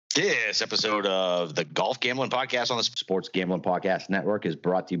This episode of the Golf Gambling Podcast on the Sports Gambling Podcast Network is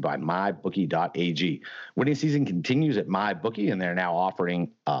brought to you by MyBookie.ag. Winning season continues at MyBookie, and they're now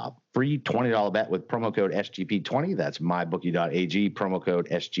offering a free $20 bet with promo code SGP20. That's MyBookie.ag, promo code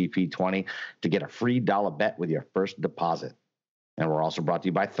SGP20 to get a free dollar bet with your first deposit. And we're also brought to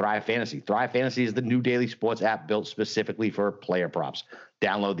you by Thrive Fantasy. Thrive Fantasy is the new daily sports app built specifically for player props.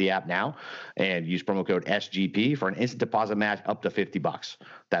 Download the app now and use promo code SGP for an instant deposit match up to $50.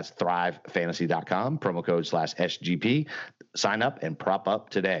 That's thrivefantasy.com, promo code /SGP. Sign up and prop up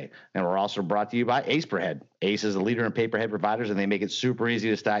today. And we're also brought to you by Ace Per Head. Ace is a leader in pay-per-head providers, and they make it super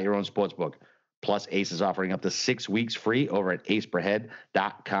easy to start your own sportsbook. Plus, Ace is offering up to 6 weeks free over at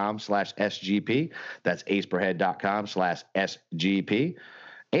aceperhead.com/SGP. That's aceperhead.com/SGP.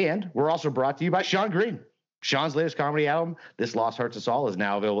 And we're also brought to you by Sean Green. Sean's latest comedy album, This Loss Hurts Us All, is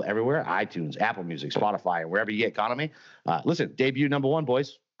now available everywhere: iTunes, Apple Music, Spotify, and wherever you get economy. Listen, debut #1,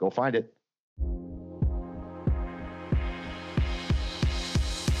 boys. Go find it.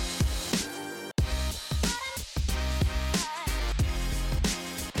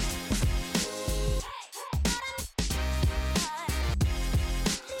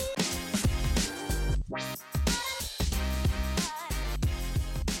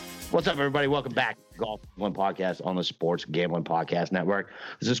 What's up, everybody? Welcome back to Golf Gambling Podcast on the Sports Gambling Podcast Network.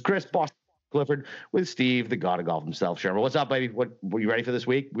 This is Chris Boston Clifford with Steve, the god of golf himself. Sherman, what's up, baby? What were you ready for this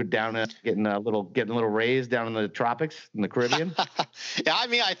week? We're down getting a little raised down in the tropics in the Caribbean. Yeah, I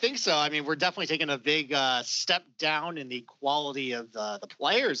mean, I think so. I mean, we're definitely taking a big step down in the quality of the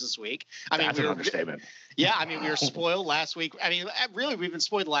players this week. That's an understatement. Yeah, I mean, we were spoiled last week. I mean, really, we've been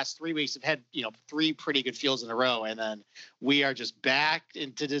spoiled the last 3 weeks. We've had, 3 pretty good fields in a row, and then we are just back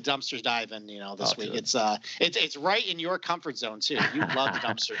into the dumpsters diving, this week. It's right in your comfort zone too. You love the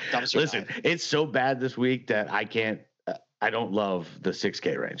dumpster. Listen, dive. It's so bad this week that I don't love the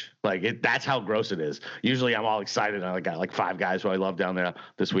 6K range. That's how gross it is. Usually I'm all excited. I got like 5 guys who I love down there.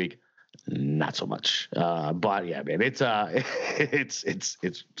 This week, not so much. But yeah, man, it's kind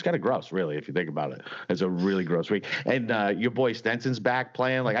of gross, really, if you think about it. It's a really gross week. And your boy Stenson's back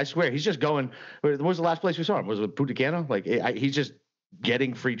playing. I swear, he's just going. What was the last place we saw him? Was it with Punta Cana? He's just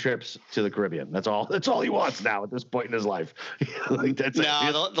getting free trips to the Caribbean. That's all he wants now at this point in his life.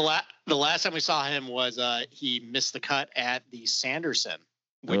 The last time we saw him was he missed the cut at the Sanderson,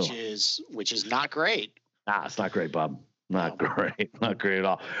 which is not great. It's not great, Bob. Not great at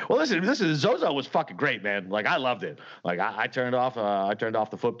all. Well, listen, Zozo was fucking great, man. I loved it. I turned off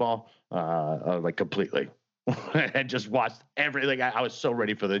the football completely and just watched everything. I was so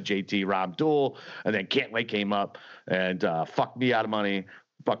ready for the JT Rahm duel, and then Cantlay came up and fucked me out of money,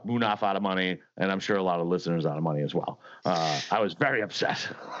 fucked Munaf out of money, and I'm sure a lot of listeners out of money as well. I was very upset.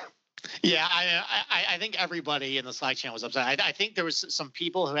 Yeah, I think everybody in the Slack channel was upset. I think there was some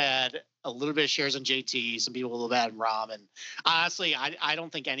people who had a little bit of shares on JT, some people who had Rahm, and honestly, I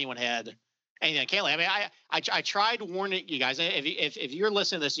don't think anyone had anything on Cantlay. I mean, I tried warning you guys. If you're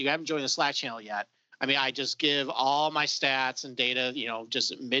listening to this, you haven't joined the Slack channel yet. I mean, I just give all my stats and data,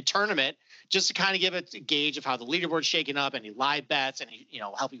 just mid-tournament, just to kind of give a gauge of how the leaderboard's shaking up, any live bets, and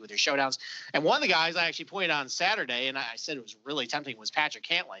help you with your showdowns. And one of the guys I actually pointed out on Saturday, and I said it was really tempting, was Patrick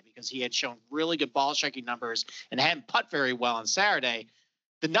Cantlay, because he had shown really good ball striking numbers and hadn't putt very well on Saturday.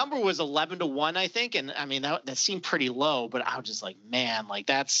 The number was 11-1, I think, and I mean that seemed pretty low, but I was just like, man,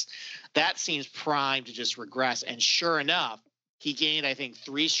 that seems primed to just regress. And sure enough, he gained, I think,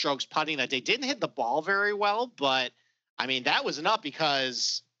 3 strokes putting that day. Didn't hit the ball very well, but I mean that was enough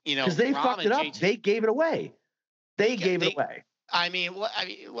because because they fucked it up. JT, they gave it away. They gave it away. I mean,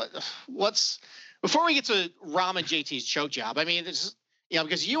 what's before we get to Rahm and JT's choke job? I mean, it's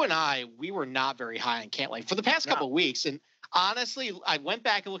because you and we were not very high on Cantlay for the past couple of weeks, and honestly, I went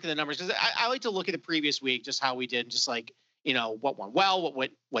back and looked at the numbers because I like to look at the previous week, just how we did, just what went well,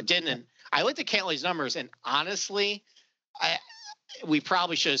 what didn't. And I looked at Cantlay's numbers, and honestly, we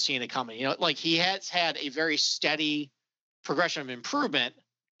probably should have seen it coming. He has had a very steady progression of improvement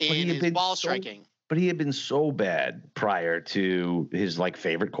in his ball striking. But he had been so bad prior to his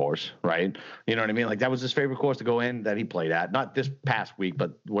favorite course, right? You know what I mean? That was his favorite course to go in that he played at, not this past week,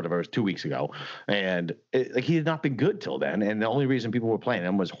 but whatever, it was 2 weeks ago. And he had not been good till then. And the only reason people were playing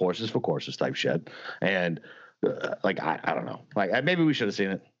him was horses for courses type shit. And I don't know. Maybe we should have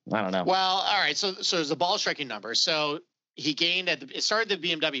seen it. I don't know. Well, all right. So there's the ball striking number. So he gained it started the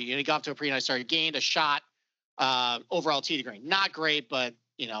BMW. He got off to a pretty nice start. He gained a shot overall tee to green. Not great, but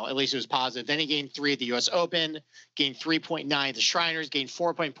at least it was positive. Then he gained 3 at the U.S. Open, gained 3.9 at the Shriners, gained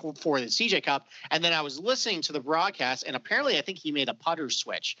 4.4 at the CJ Cup. And then I was listening to the broadcast, and apparently I think he made a putter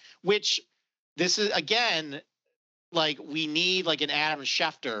switch, which this is, again, like we need like an Adam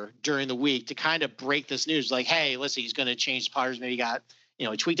Schefter during the week to kind of break this news. Like, hey, listen, he's going to change putters. Maybe he got, he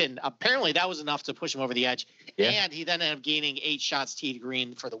tweaked it. And apparently that was enough to push him over the edge. Yeah. And he then ended up gaining 8 shots tee to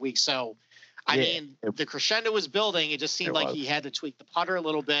green for the week. So, I mean, the crescendo was building. It just seemed like he had to tweak the putter a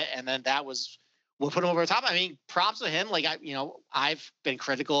little bit. And then that was what put him over the top. I mean, props to him. Like, I've been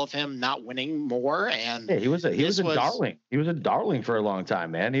critical of him not winning more. And yeah, he was a darling. He was a darling for a long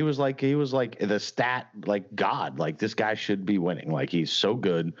time, man. He was like the stat god. Like, this guy should be winning. Like, he's so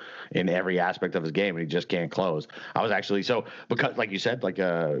good in every aspect of his game, and he just can't close. I was actually because, like you said,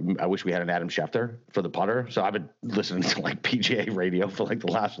 I wish we had an Adam Schefter for the putter. So I've been listening to like PGA radio for like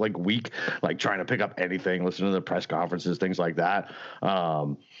the last week, like trying to pick up anything, listening to the press conferences, things like that.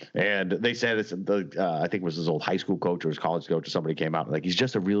 And they said it's I think it was his old high school coach or his college coach or somebody came out like he's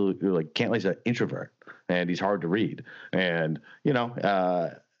just a real Cantlay's an introvert and he's hard to read. And I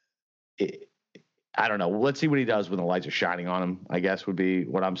don't know. Let's see what he does when the lights are shining on him, I guess would be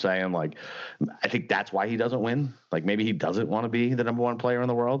what I'm saying. Like, I think that's why he doesn't win. Like, maybe he doesn't want to be the number one player in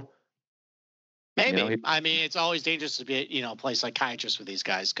the world. Maybe. I mean, it's always dangerous to be, play psychiatrist with these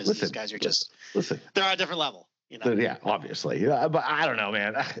guys because these guys are they're on a different level. Yeah, obviously. But I don't know,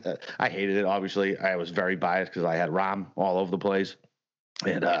 man. I hated it, obviously. I was very biased because I had Rahm all over the place.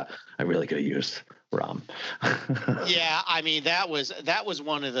 And I really could have used Rahm. Yeah, I mean, that was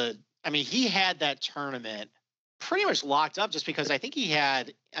one of the – I mean, he had that tournament pretty much locked up just because I think he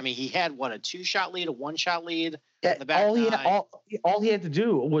had a 2-shot lead, a 1-shot lead. All he had to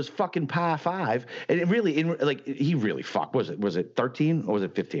do was fucking par 5, and it really he really fucked. Was it 13 or was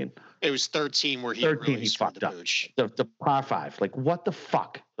it 15? It was 13 where he fucked up. The par 5. Like, what the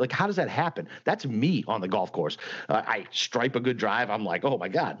fuck? Like, how does that happen? That's me on the golf course. I stripe a good drive. I'm like, oh my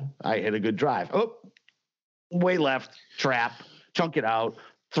god, I hit a good drive. Oh, way left, trap, chunk it out.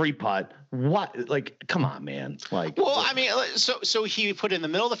 3-putt. What? Like, come on, man. Like, well, I mean, so he put in the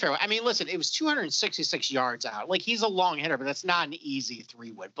middle of the fairway. I mean, listen, it was 266 yards out. Like, he's a long hitter, but that's not an easy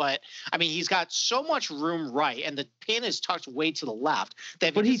 3-wood. But I mean, he's got so much room right, and the pin is tucked way to the left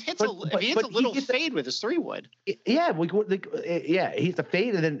that if he hits a little fade with his 3-wood. Yeah, he's the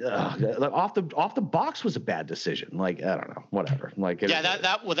fade, and then off the box was a bad decision. Like, I don't know, whatever. Like,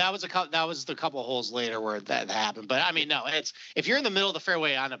 that was the couple holes later where that happened. But I mean, no, it's if you're in the middle of the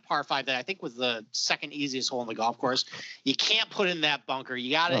fairway on a par 5 that I think was the second easiest hole in the golf course, you can't put in that bunker. You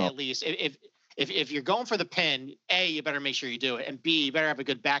got to at least if you're going for the pin, A, you better make sure you do it, and B, you better have a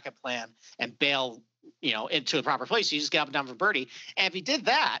good backup plan and bail, into a proper place. So you just get up and down for birdie. And if he did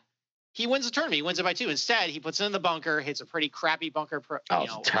that, he wins the tournament. He wins it by 2. Instead, he puts it in the bunker, hits a pretty crappy bunker,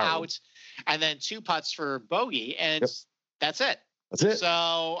 out, and then 2 putts for bogey, and that's it. That's it.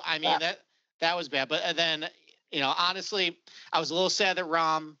 So I mean that was bad. But then honestly, I was a little sad that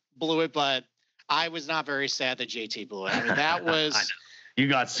Rahm blew it, but I was not very sad that JT blew it. I mean, that was. You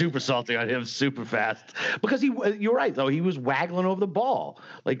got super salty on him super fast because you're right though. He was waggling over the ball.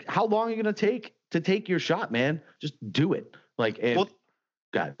 Like, how long are you going to take your shot, man? Just do it. Like, well,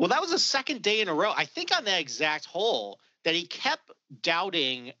 that was the second day in a row. I think on that exact hole that he kept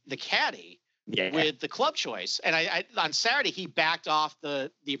doubting the caddy. Yeah. With the club choice. And I on Saturday, he backed off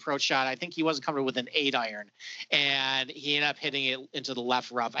the approach shot. I think he wasn't comfortable with an 8-iron, and he ended up hitting it into the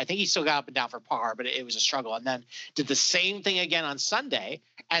left rough. I think he still got up and down for par, but it was a struggle. And then did the same thing again on Sunday,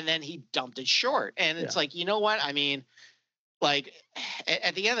 and then he dumped it short. And it's like, you know what? I mean, like,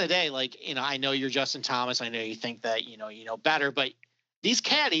 at the end of the day, like, I know you're Justin Thomas. I know you think that, you know better, but these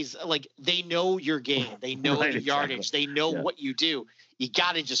caddies, like, they know your game. They know the yardage. Exactly. They know what you do. You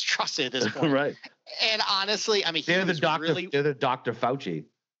got to just trust it at this point. Right. And honestly, I mean, they're the Dr. Fauci.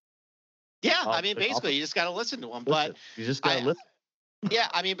 Yeah. I mean, basically, you just got to listen to him. But you just got to listen. Yeah.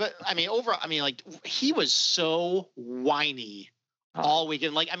 I mean, overall, I mean, like, he was so whiny all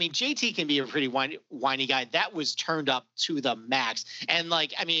weekend. Like, I mean, JT can be a pretty whiny guy. That was turned up to the max. And,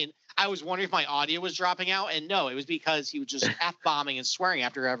 like, I mean, I was wondering if my audio was dropping out, and no, it was because he was just F-bombing and swearing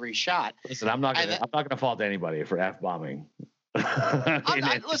after every shot. Listen, I'm not gonna fault anybody for F-bombing. I'm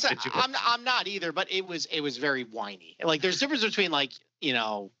not either, but it was very whiny. Like, there's a difference between, like,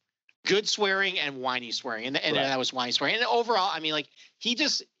 good swearing and whiny swearing, and that was whiny swearing. And overall, I mean, like, he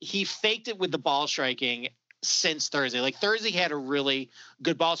faked it with the ball striking since Thursday. Like, Thursday he had a really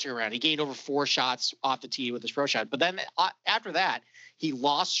good ball striking round. He gained over 4 shots off the tee with his pro shot, but then after that, he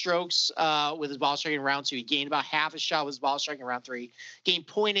lost strokes with his ball striking in round 2. He gained about half a shot with his ball striking in round 3. Gained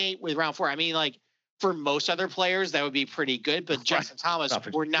 0.8 with round 4. I mean, like, for most other players, that would be pretty good, but Justin Thomas,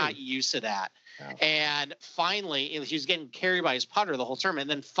 we're not used to that. And finally, he was getting carried by his putter the whole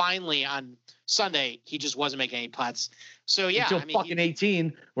tournament. And then finally on Sunday, he just wasn't making any putts. So yeah, until fucking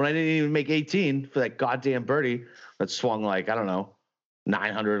 18, when I didn't even make 18 for that goddamn birdie that swung like, I don't know,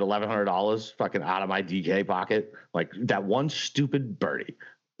 $900, $1,100 fucking out of my DK pocket. Like that one stupid birdie.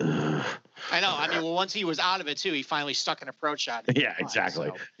 Ugh. I know. I mean, well, once he was out of it too, he finally stuck an approach shot. Yeah,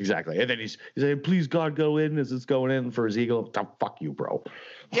 exactly. Exactly. And then he's saying, please God, go in as it's going in for his eagle. Oh, fuck you, bro.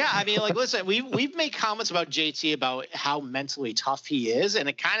 Yeah, I mean, like, listen, we've made comments about JT about how mentally tough he is, and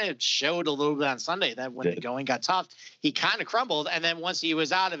it kind of showed a little bit on Sunday that when the going got tough, he kind of crumbled. And then once he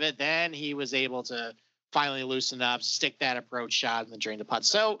was out of it, then he was able to finally loosen up, stick that approach shot, and then drain the putt.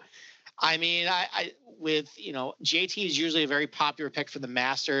 So, I mean, I with, JT is usually a very popular pick for the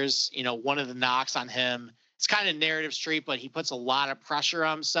Masters. One of the knocks on him, it's kind of narrative street, but he puts a lot of pressure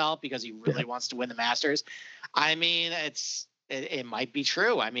on himself because he really wants to win the Masters. I mean, it might be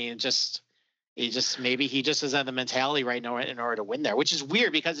true. I mean, maybe he just doesn't have the mentality right now in order to win there, which is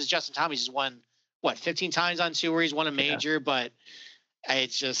weird because it's Justin Thomas. He's won 15 times on tour. He's won a major, but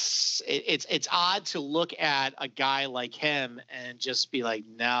it's just it's odd to look at a guy like him and just be like,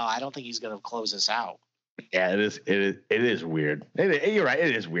 no, I don't think he's going to close this out. Yeah, it is weird. You're right.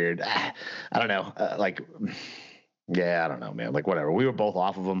 It is weird. I don't know. Yeah, I don't know, man. Like, whatever. We were both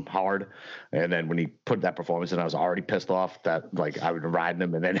off of him hard, and then when he put that performance in, I was already pissed off that like I was riding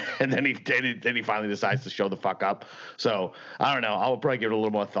him, and then he finally decides to show the fuck up. So I don't know. I'll probably give it a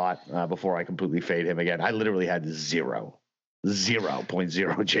little more thought before I completely fade him again. I literally had 0.0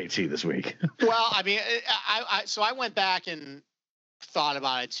 JT this week. Well, I mean, so I went back and thought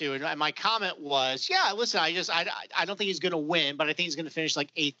about it too, and my comment was, yeah, listen, I don't think he's going to win, but I think he's going to finish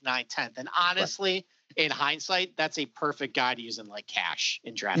like 8th, 9th, 10th, and honestly. Right. In hindsight, that's a perfect guy to use in like cash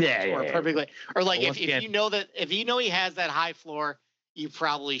in draft. Perfectly. Or like if you know he has that high floor, you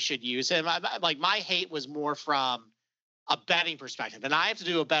probably should use him. Like my hate was more from a betting perspective, and I have to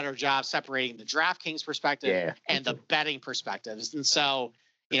do a better job separating the DraftKings perspective and the betting perspectives. And so,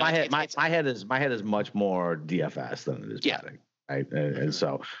 my head is much more DFS than it is betting. Right. And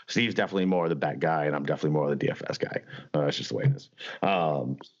so Steve's definitely more of the bet guy, and I'm definitely more of the DFS guy. That's just the way it is.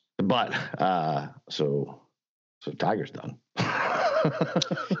 But so Tiger's done.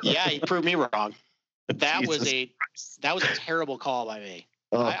 Yeah, he proved me wrong. That was a terrible call by me.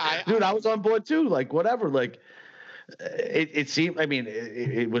 Dude, I was on board too. Like whatever. Like it seemed. I mean,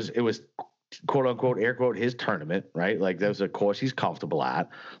 it was quote unquote air quote his tournament, right? Like that was a course he's comfortable at.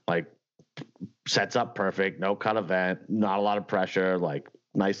 Like sets up perfect, no cut event, not a lot of pressure. Like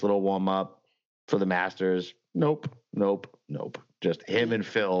nice little warm up for the Masters. Nope. Just him and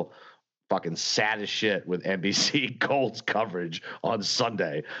Phil fucking sad as shit with NBC Gold's coverage on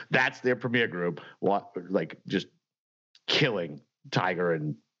Sunday. That's their premier group. Like just killing Tiger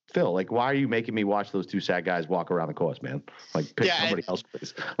and Phil. Like, why are you making me watch those two sad guys walk around the course, man? Like, pick somebody else,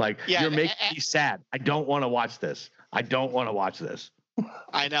 please. Like, you're making me sad. I don't want to watch this.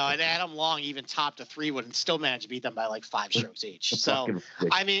 I know, and Adam Long even topped a 3-wood and still managed to beat them by like 5 strokes each. So,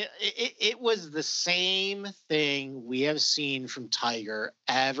 I mean, it was the same thing we have seen from Tiger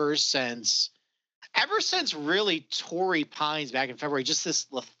ever since really Torrey Pines back in February. Just this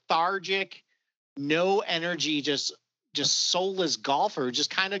lethargic, no energy, just soulless golfer, just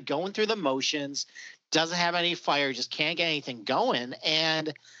kind of going through the motions, doesn't have any fire, just can't get anything going,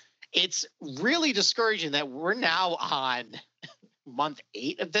 and it's really discouraging that we're now on month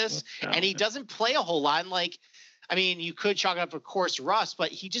 8 of this, and he doesn't play a whole lot. And like, I mean, you could chalk it up, of course, rust, but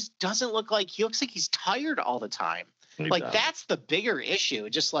he just doesn't look like he's tired all the time. That's the bigger issue.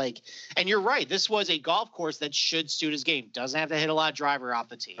 Just like, and you're right, this was a golf course that should suit his game. Doesn't have to hit a lot of driver off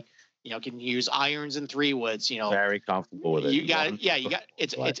the tee. Can use irons and 3-woods. Very comfortable with it.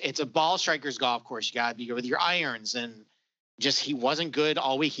 It's a ball striker's golf course. You got to be good with your irons, and just he wasn't good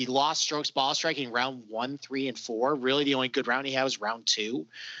all week. He lost strokes ball striking round 1, 3, and 4. Really, the only good round he had was round 2.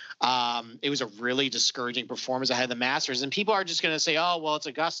 It was a really discouraging performance ahead of the Masters, and people are just going to say, "Oh, well, it's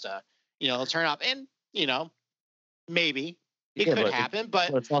Augusta. It'll turn up." And maybe it could happen, but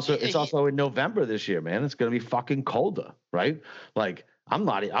it's also in November this year, man. It's going to be fucking colder, right? Like I'm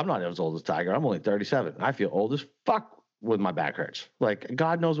not as old as Tiger. I'm only 37. I feel old as fuck when my back hurts. Like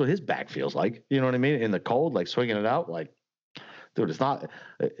God knows what his back feels like. You know what I mean? In the cold, like swinging it out, like. Dude, it's not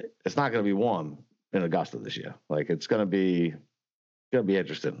going to be warm in Augusta this year. Like it's going to be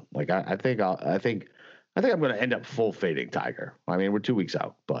interesting. Like I think I'm going to end up full fading Tiger. I mean, we're 2 weeks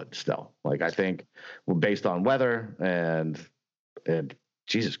out, but still, like I think we're based on weather and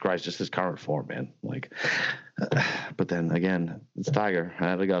Jesus Christ, just his current form, man. Like, but then again, it's Tiger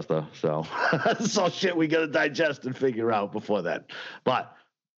at Augusta, so that's all shit we got to digest and figure out before that. But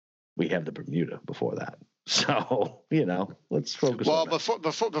we have the Bermuda before that. So, let's focus on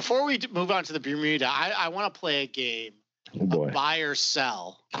that. Before we move on to the Bermuda, I want to play a game. Oh, buy or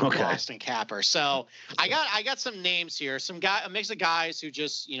sell Boston Capper. So I got some names here. A mix of guys who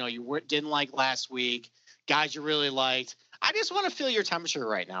just you didn't like last week, guys you really liked. I just want to feel your temperature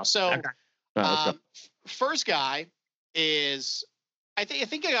right now. So first guy is I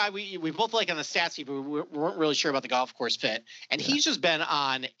think a guy we both like on the stats sheet, but we weren't really sure about the golf course fit, and he's just been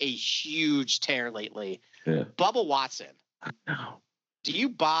on a huge tear lately. Yeah. Bubba Watson. No. Do you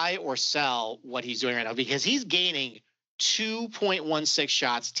buy or sell what he's doing right now? Because he's gaining 2.16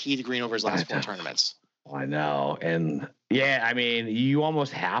 shots tee to green over his last 4 tournaments. I know. And yeah, I mean, you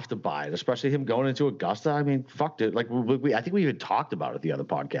almost have to buy it, especially him going into Augusta. I mean, fuck it. Like I think we even talked about it the other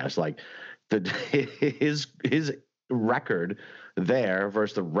podcast. Like his record there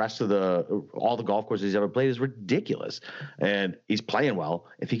versus the rest of all the golf courses he's ever played is ridiculous. And he's playing well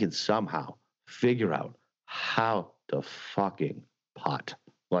if he can somehow figure out how to fucking putt.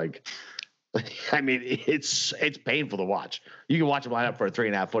 Like, I mean, it's painful to watch. You can watch him line up for a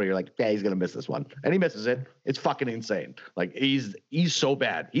 3.5 footer. You're like, yeah, he's gonna miss this one, and he misses it. It's fucking insane. Like he's so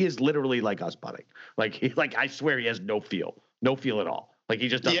bad. He is literally like us putting. Like I swear he has no feel at all. Like he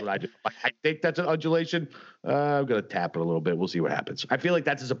just does what I do. I think that's an undulation. I'm gonna tap it a little bit. We'll see what happens. I feel like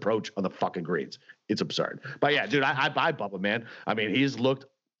that's his approach on the fucking greens. It's absurd. But yeah, dude, I buy Bubba, man. I mean, he's looked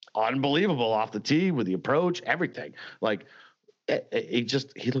unbelievable off the tee with the approach, everything. Like.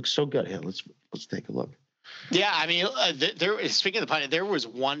 He looks so good. Yeah, let's take a look. Yeah, I mean, speaking of the putt, there was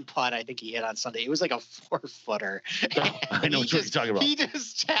one putt I think he hit on Sunday. It was like a 4-footer. I know what you're talking about. He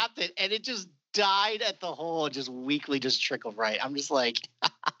just tapped it, and it just died at the hole, and just weakly just trickled right. I'm just like,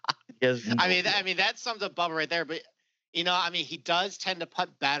 I mean, that sums up Bubba right there. But I mean, he does tend to putt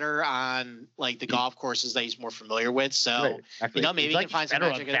better on like the golf courses that he's more familiar with. So, right, exactly. Maybe he can find some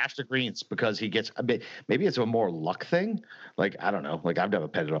better on faster greens because he gets maybe it's a more luck thing. Like, I don't know. Like, I've never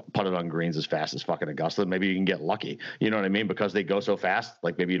putted on greens as fast as fucking Augusta. Maybe you can get lucky. You know what I mean? Because they go so fast.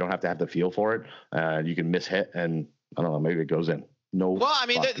 Like, maybe you don't have to have the feel for it. You can miss hit, and I don't know. Maybe it goes in. No. Well, I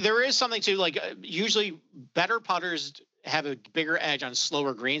mean, there is something to like. Usually, better putters have a bigger edge on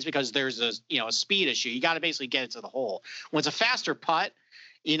slower greens because there's a speed issue. You got to basically get it to the hole. When it's a faster putt,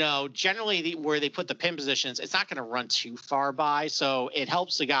 generally where they put the pin positions, it's not going to run too far by, so it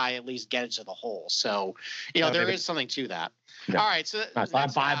helps the guy at least get it to the hole. So, there is something to that. No. All right, so I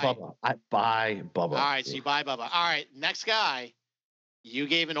buy Bubba. All right, so you buy Bubba. All right, next guy. You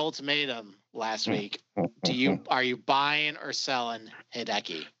gave an ultimatum last week. Are you buying or selling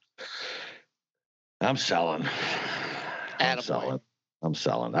Hideki? I'm selling. I'm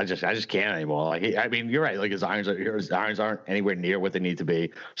selling. I just can't anymore. Like, I mean, you're right. Like his irons aren't anywhere near what they need to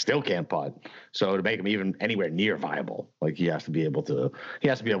be. Still can't putt. So to make him even anywhere near viable, like he has to be able to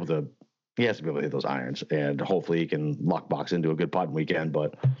hit those irons, and hopefully he can luck box into a good putting weekend.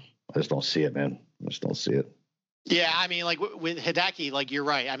 But I just don't see it, man. I just don't see it. Yeah, I mean, like with Hideki, like you're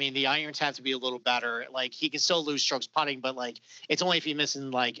right. I mean, the irons have to be a little better. Like he can still lose strokes putting, but like it's only if he's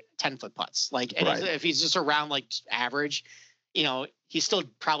missing like 10-foot putts. Like if he's just around like average, he's still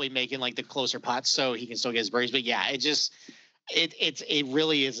probably making like the closer putts, so he can still get his birdies. But yeah, it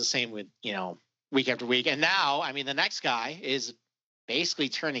really is the same with week after week. And now, I mean, the next guy is basically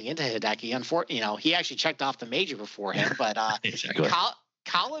turning into Hideki. He actually checked off the major before him, but exactly.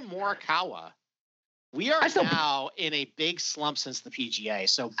 Colin Morikawa. We are now in a big slump since the PGA.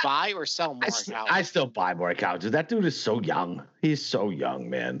 So buy or sell Morikawa. I still buy Morikawa. Dude, that dude is so young. He's so young,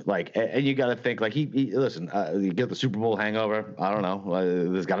 man. Like, and you got to think like he listen. You get the Super Bowl hangover. I don't know.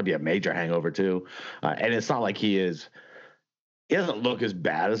 There's got to be a major hangover too. And it's not like he doesn't look as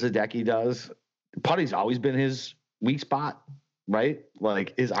bad as Hideki does. Putting's always been his weak spot, right?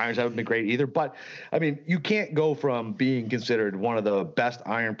 Like his irons haven't been great either. But I mean, you can't go from being considered one of the best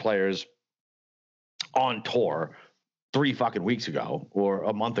iron players on tour 3 fucking weeks ago or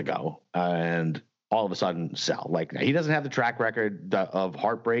a month ago and all of a sudden sell. Like he doesn't have the track record of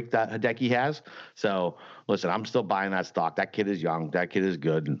heartbreak that Hideki has. So listen, I'm still buying that stock. That kid is young. That kid is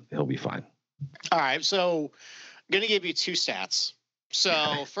good. And he'll be fine. All right. So I'm going to give you 2 stats.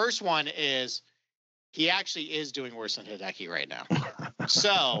 So first one is he actually is doing worse than Hideki right now.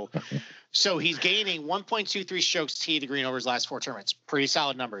 So he's gaining 1.23 strokes tee to green over his last 4 tournaments. Pretty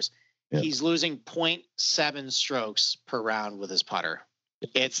solid numbers. Yep. He's losing 0.7 strokes per round with his putter.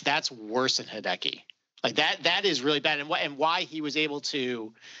 That's worse than Hideki. Like that is really bad. And why he was able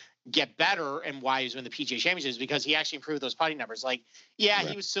to get better and why he was winning the PGA Championship is because he actually improved those putting numbers. Like, yeah, right.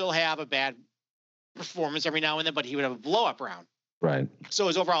 He would still have a bad performance every now and then, but he would have a blow up round. Right. So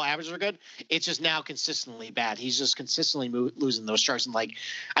his overall averages are good. It's just now consistently bad. He's just consistently losing those starts. And like,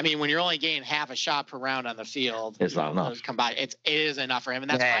 I mean, when you're only getting half a shot per round on the field, it's not enough. Combined, it is enough for him,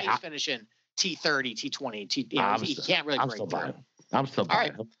 and that's why he's finishing T30, T20. He can't really break through. I'm still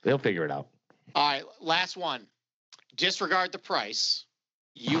buying. Right. He'll figure it out. All right, last one. Disregard the price.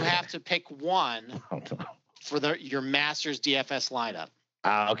 You have to pick one for your Masters DFS lineup.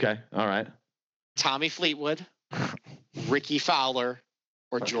 Okay. All right. Tommy Fleetwood, Ricky Fowler,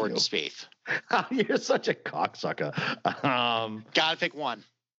 or Jordan Spieth. You're such a cocksucker. Gotta pick one.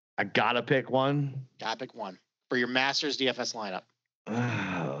 I gotta pick one. Gotta pick one for your Masters DFS lineup.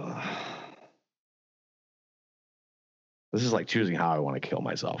 This is like choosing how I want to kill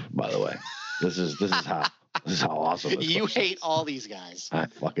myself. By the way, this is how awesome. You hate all these guys. I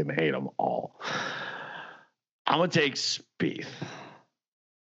fucking hate them all. I'm gonna take Spieth.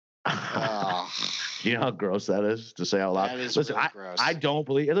 You know how gross that is to say out loud. That is listen, really gross. I don't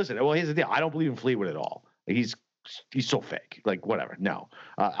believe. Listen, well, here's the deal. I don't believe in Fleetwood at all. He's so fake. Like whatever. No,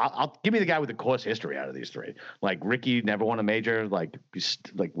 I'll give me the guy with the course history out of these three. Like Ricky never won a major. Like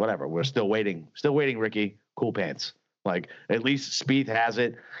whatever. We're still waiting. Still waiting. Ricky, cool pants. Like at least Spieth has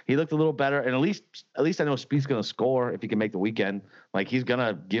it. He looked a little better, and at least I know Spieth's gonna score if he can make the weekend. Like he's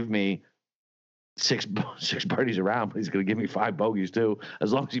gonna give me six birdies around, but he's gonna give me 5 bogeys too.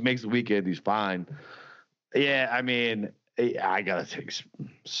 As long as he makes the weekend, he's fine. Yeah, I mean, I gotta take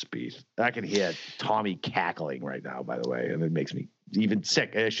Spieth. I can hear Tommy cackling right now, by the way, and it makes me even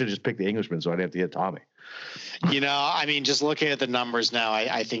sick. I should have just picked the Englishman so I'd have to hit Tommy. You know, I mean, just looking at the numbers now,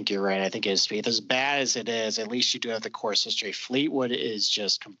 I think you're right. I think it is Spieth. As bad as it is, at least you do have the course history. Fleetwood is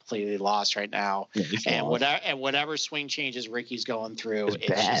just completely lost right now. Yeah, whatever swing changes Ricky's going through,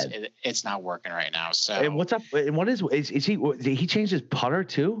 it's not working right now. So and what's up? And what is he changed his putter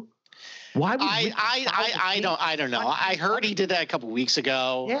too? Why would I don't know. I heard he did that a couple weeks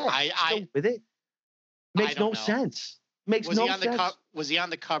ago. Yeah, with it makes no sense. Was he on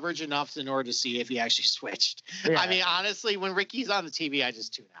the coverage enough in order to see if he actually switched? Yeah. I mean, honestly, when Ricky's on the TV, I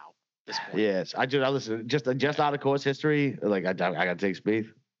just tune out. At this point. Yes, I listen. Just out of course history, like I gotta take Spieth.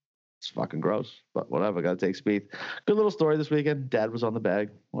 It's fucking gross, but whatever. Gotta take Spieth. Good little story this weekend. Dad was on the bag.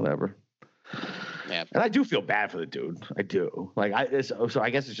 Whatever. Yeah. And I do feel bad for the dude. I do. Like so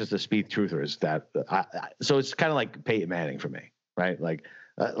I guess it's just a Spieth truther. Is that so? It's kind of like Peyton Manning for me, right? Like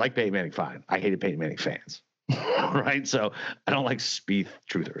Peyton Manning, fine. I hated Peyton Manning fans. Right, so I don't like Spieth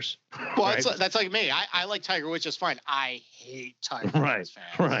truthers. Well, right? That's like me. I like Tiger Woods just fine. I hate Tiger Woods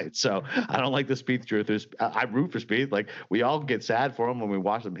fans. Right. So I don't like the Spieth truthers. I root for Spieth. Like we all get sad for him when we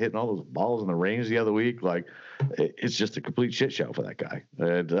watch him hitting all those balls in the range the other week. Like it's just a complete shit show for that guy.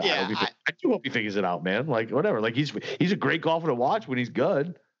 And I do hope he figures it out, man. Like whatever. Like he's a great golfer to watch when he's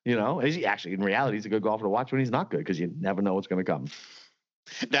good. You know, is he actually in reality? He's a good golfer to watch when he's not good because you never know what's going to come.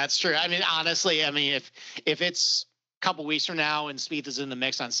 That's true. I mean, honestly, if it's a couple weeks from now and Spieth is in the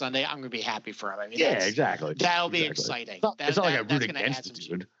mix on Sunday, I'm going to be happy for him. I mean, exactly. That'll be exciting. It's not like I root against the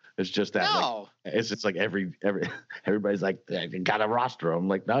dude. It's just that. No. Like, it's like everybody's like, you got to roster him.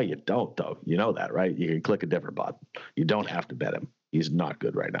 Like, no, you don't, though. You know that, right? You can click a different button. You don't have to bet him. He's not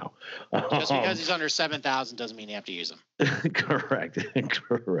good right now. Just because he's under 7,000 doesn't mean you have to use him. Correct.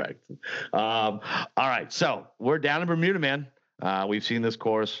 All right. So we're down in Bermuda, man. We've seen this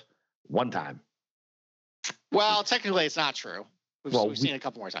course one time. Well, technically, it's not true. We've seen it a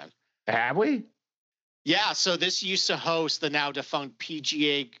couple more times. Have we? Yeah. So this used to host the now defunct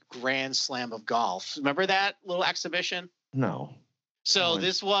PGA Grand Slam of Golf. Remember that little exhibition? No. So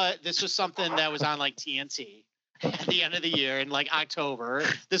this was something that was on like TNT at the end of the year in like October.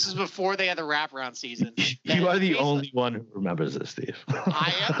 This is before they had the wraparound season. You are the only one who remembers this, Steve.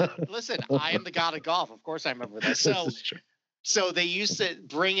 I am the god of golf. Of course I remember this. So they used to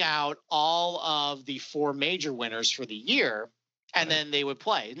bring out all of the 4 major winners for the year, and then they would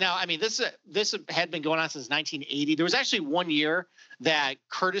play. Now, I mean, this had been going on since 1980. There was actually one year that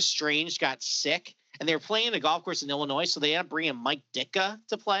Curtis Strange got sick, and they were playing a golf course in Illinois, so they ended up bringing Mike Ditka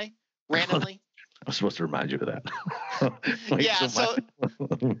to play randomly. I'm supposed to remind you of that. So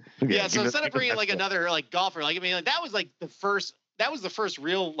instead of bringing like another like golfer, like I mean, like that was the first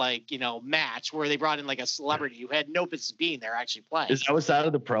real match where they brought in like a celebrity who had no business being there actually playing. Is that what's out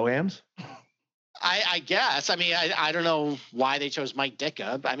of the pro-ams? I guess. I mean, I don't know why they chose Mike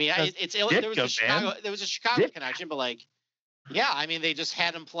Ditka. I mean, there was a Chicago connection, but like, yeah, I mean, they just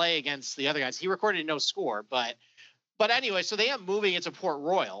had him play against the other guys. He recorded no score, but anyway, so they end up moving it to Port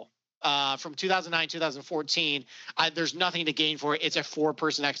Royal. From 2009, 2014, there's nothing to gain for it. It's a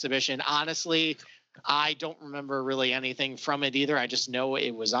 4-person exhibition. Honestly, I don't remember really anything from it either. I just know it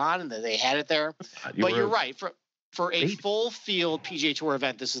was on and that they had it there. But you're right. For a full field PGA Tour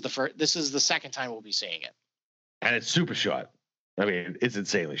event, this is the second time we'll be seeing it. And it's super short. I mean, it's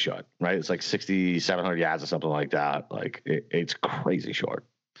insanely short, right? It's like 6,700 yards or something like that. Like it's crazy short.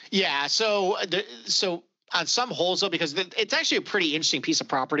 Yeah. So on some holes though, because it's actually a pretty interesting piece of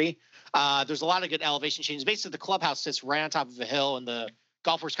property. There's a lot of good elevation changes. Basically, the clubhouse sits right on top of a hill, and the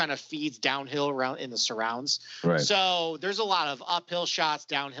golf course kind of feeds downhill around in the surrounds. Right. So there's a lot of uphill shots,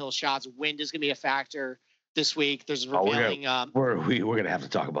 downhill shots. Wind is going to be a factor this week. There's a prevailing. We're going to have to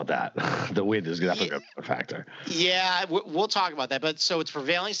talk about that. The wind is going to have to be a factor. Yeah, we'll talk about that. But so it's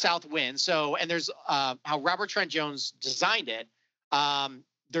prevailing south wind. So, and there's how Robert Trent Jones designed it.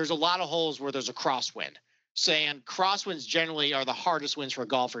 There's a lot of holes where there's a crosswind. And crosswinds generally are the hardest winds for a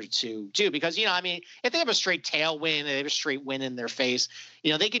golfer to do because, I mean, if they have a straight tailwind, they have a straight wind in their face,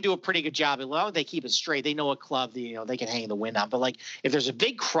 they can do a pretty good job. As long as they keep it straight, they know what club, they can hang the wind on. But like if there's a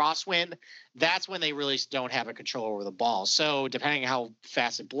big crosswind, that's when they really don't have a control over the ball. So depending on how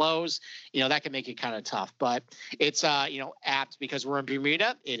fast it blows, that can make it kind of tough. But it's, apt because we're in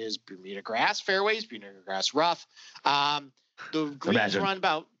Bermuda. It is Bermuda grass fairways, Bermuda grass rough. The greens run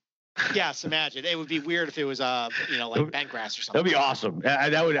about. Yes, imagine it would be weird if it was like bent grass or something. That'd be awesome.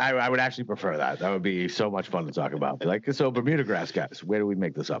 I would actually prefer that. That would be so much fun to talk about. Like, so Bermuda grass, guys, where do we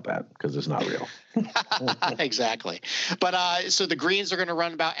make this up at? Because it's not real. Exactly. But so the greens are going to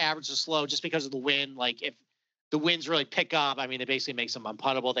run about average to slow just because of the wind. Like if the winds really pick up, I mean, it basically makes them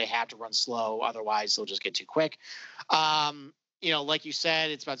unputtable. They have to run slow, otherwise they'll just get too quick. Like you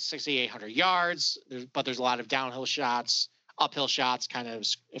said, it's about 6,800 yards, but there's a lot of downhill shots. Uphill shots kind of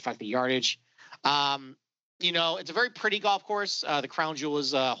affect the yardage. It's a very pretty golf course. The Crown Jewel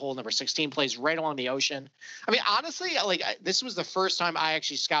is hole number 16, plays right along the ocean. I mean, honestly, this was the first time I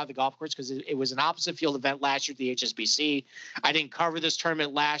actually scouted the golf course because it was an opposite field event last year at the HSBC. I didn't cover this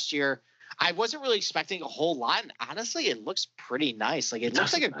tournament last year. I wasn't really expecting a whole lot. And honestly, it looks pretty nice. Like it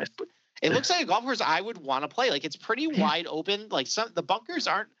looks like a golf course I would want to play. Like it's pretty wide open. Like the bunkers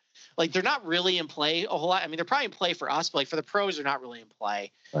aren't. Like they're not really in play a whole lot. I mean, they're probably in play for us, but like for the pros, they're not really in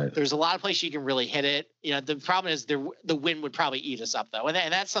play. Right. There's a lot of places you can really hit it. The problem is the wind would probably eat us up though, and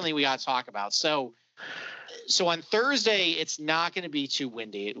that's something we got to talk about. So on Thursday, it's not going to be too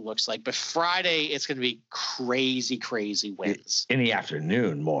windy. It looks like, but Friday it's going to be crazy winds in the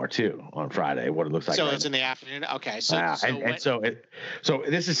afternoon more too on Friday. What it looks like. So it's in the afternoon. Okay. So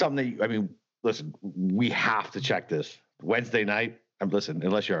this is something that, I mean, listen, we have to check this Wednesday night. Listen,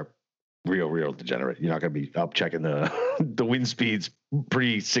 unless you're a real degenerate, you're not going to be up checking the wind speeds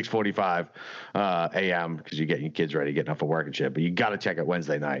pre 6:45 a.m. because you're getting your kids ready, getting up for work and shit. But you got to check it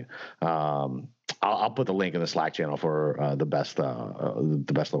Wednesday night. I'll put the link in the Slack channel for the best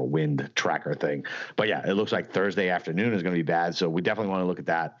little wind tracker thing. But yeah, it looks like Thursday afternoon is going to be bad. So we definitely want to look at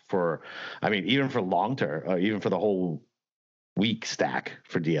that even for long term, even for the whole week stack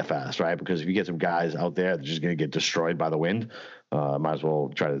for DFS, right? Because if you get some guys out there that are just going to get destroyed by the wind, might as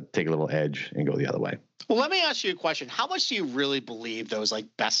well try to take a little edge and go the other way. Well, let me ask you a question. How much do you really believe those like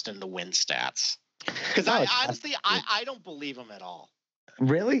best in the wind stats? Because I don't believe them at all.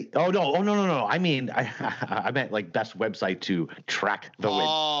 Really? Oh no! I mean, I meant like best website to track the wind.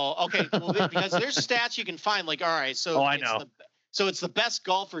 Oh, okay. Well, because there's stats you can find. Like, all right, so I know. So it's the best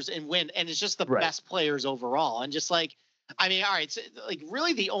golfers in wind, and it's just the best players overall, and just like. I mean, all right. So, like,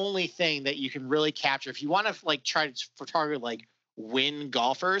 really, the only thing that you can really capture, if you want to like try to target like win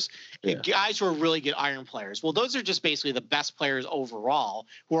golfers, guys who are really good iron players. Well, those are just basically the best players overall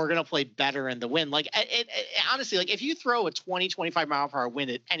who are going to play better in the wind. Like, honestly, like if you throw a 20, 25 mile per hour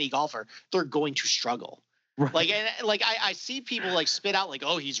wind at any golfer, they're going to struggle. Right. Like, and like I see people like spit out like,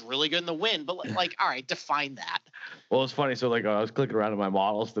 oh, he's really good in the wind, but like, all right, define that. Well, it's funny. So like I was clicking around in my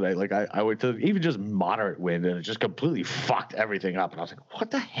models today. Like I went to even just moderate wind and it just completely fucked everything up. And I was like, what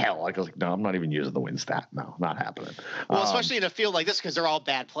the hell? Like I was like, no, I'm not even using the wind stat. No, not happening. Well, especially in a field like this because they're all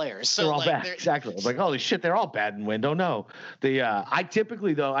bad players. So they're all bad. Exactly. I was like, holy shit, they're all bad in wind. Oh no. I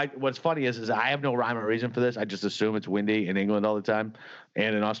typically though, what's funny is I have no rhyme or reason for this. I just assume it's windy in England all the time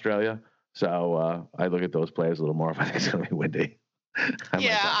and in Australia. So I look at those players a little more if I think it's going to be windy. I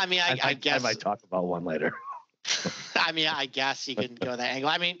guess I might talk about one later. I mean, I guess you can go that angle.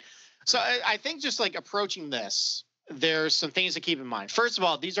 I mean, so I think just like approaching this, there's some things to keep in mind. First of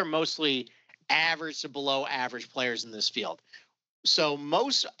all, these are mostly average to below average players in this field. So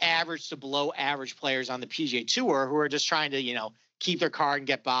most average to below average players on the PGA Tour who are just trying to, keep their card and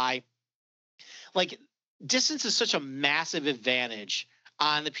get by. Like distance is such a massive advantage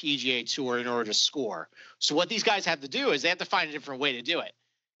on the PGA Tour in order to score. So what these guys have to do is they have to find a different way to do it.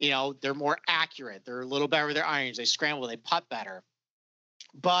 They're more accurate. They're a little better with their irons. They scramble. They putt better.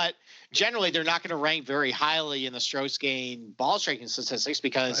 But generally, they're not going to rank very highly in the strokes gained ball striking statistics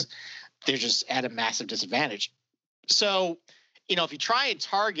because they're just at a massive disadvantage. So, if you try and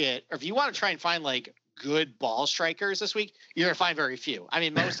target, or if you want to try and find like good ball strikers this week, you're going to find very few. I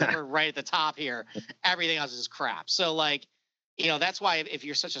mean, most of them are right at the top here. Everything else is crap. So, like, that's why if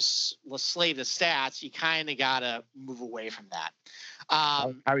you're such a slave to stats, you kind of got to move away from that.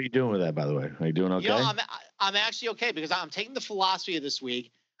 How are you doing with that, by the way? Are you doing okay? I'm actually okay because I'm taking the philosophy of this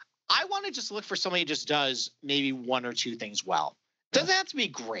week. I want to just look for somebody who just does maybe one or two things well. Doesn't have to be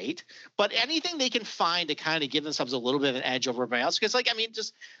great, but anything they can find to kind of give themselves a little bit of an edge over everybody else. Because,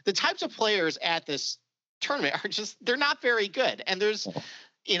 just the types of players at this tournament are they're not very good. And there's,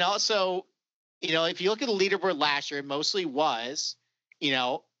 so, if you look at the leaderboard last year, it mostly was,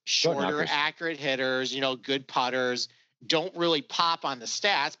 shorter, accurate hitters, good putters, don't really pop on the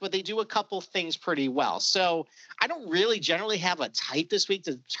stats, but they do a couple things pretty well. So I don't really generally have a type this week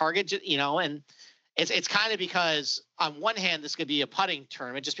to target, and it's kind of because on one hand, this could be a putting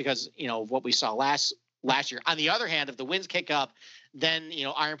tournament just because, what we saw last year. On the other hand, if the winds kick up, then,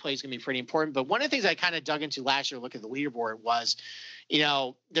 iron play is going to be pretty important. But one of the things I kind of dug into last year, look at the leaderboard was,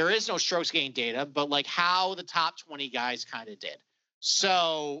 there is no strokes gain data, but like how the top 20 guys kind of did.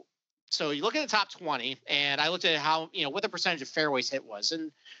 So you look at the top 20, and I looked at how, what the percentage of fairways hit was.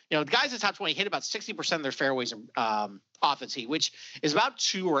 And, the guys in the top 20 hit about 60% of their fairways off the tee, which is about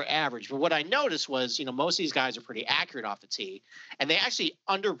 2 or average. But what I noticed was, most of these guys are pretty accurate off the tee, and they actually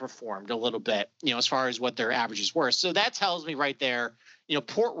underperformed a little bit, as far as what their averages were. So that tells me right there,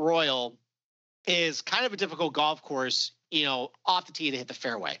 Port Royal is kind of a difficult golf course, off the tee to hit the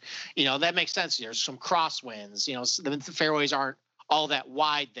fairway. That makes sense. There's some crosswinds, the fairways aren't all that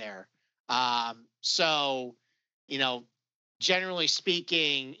wide there. So, generally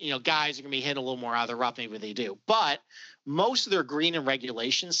speaking, guys are going to be hitting a little more out of the rough, maybe they do. But most of their green and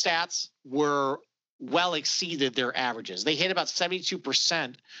regulation stats were well exceeded their averages. They hit about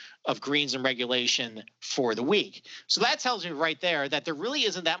 72% of greens and regulation for the week. So that tells me right there that there really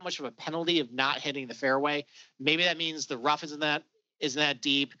isn't that much of a penalty of not hitting the fairway. Maybe that means the rough isn't that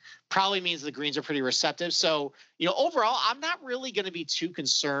deep. Probably means the greens are pretty receptive. So, overall, I'm not really going to be too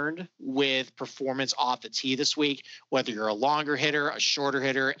concerned with performance off the tee this week, whether you're a longer hitter, a shorter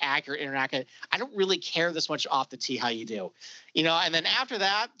hitter, accurate, inaccurate. I don't really care this much off the tee how you do, and then after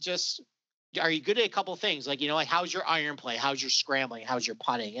that, just are you good at a couple of things? Like, how's your iron play? How's your scrambling? How's your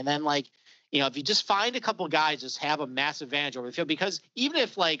putting? And then if you just find a couple of guys just have a massive advantage over the field, because even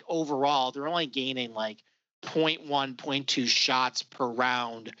if overall they're only gaining 0.1, 0.2 shots per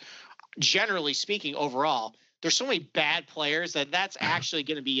round, generally speaking, overall, there's so many bad players that's actually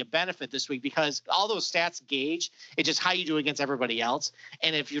going to be a benefit this week, because all those stats gauge it's just how you do against everybody else.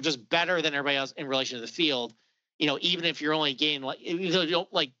 And if you're just better than everybody else in relation to the field, even if you're only gaining if you don't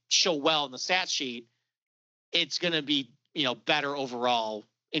show well in the stat sheet, it's going to be, better overall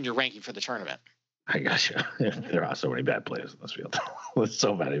in your ranking for the tournament. I gotcha. There are so many bad players in this field. There's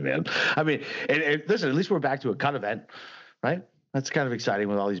so many, man. I mean, and listen, at least we're back to a cut event, right? That's kind of exciting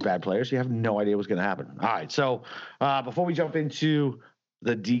with all these bad players. You have no idea what's going to happen. All right. So before we jump into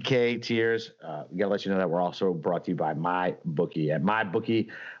the DK tiers, we got to let you know that we're also brought to you by MyBookie. At MyBookie,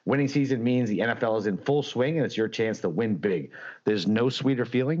 winning season means the NFL is in full swing, and it's your chance to win big. There's no sweeter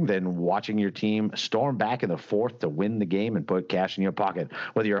feeling than watching your team storm back in the fourth to win the game and put cash in your pocket.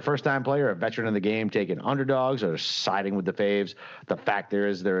 Whether you're a first-time player, a veteran in the game, taking underdogs, or siding with the faves, the fact there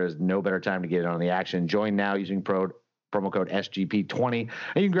is no better time to get in on the action. Join now using promo code SGP20,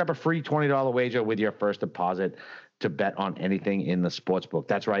 and you can grab a free $20 wager with your first deposit to bet on anything in the sportsbook.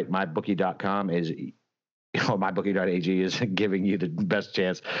 That's right. MyBookie.com MyBookie.ag is giving you the best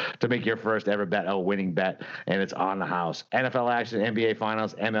chance to make your first ever bet a winning bet, and it's on the house. NFL action, NBA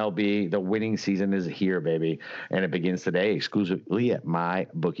Finals, MLB. The winning season is here, baby, and it begins today exclusively at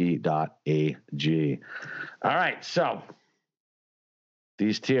MyBookie.ag. All right, so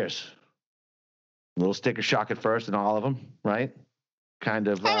these tiers. A little sticker shock at first in all of them, right? Kind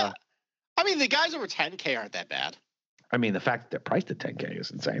of. I mean, the guys over 10K aren't that bad. I mean, the fact that they're priced at 10K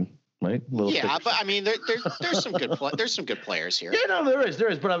is insane, right? Yeah, but I mean, there's some good there's some good players here. Yeah, no, there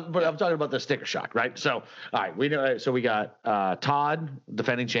is, but I'm talking about the sticker shock, right? So, all right, we know. So we got Todd,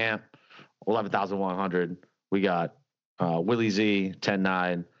 defending champ, 11,100. We got Willie Z,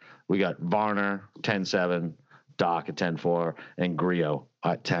 10.9. We got Varner, 10.7. Doc at 10.4, and Grio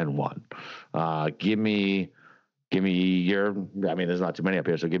at 10.1. Give me your. I mean, there's not too many up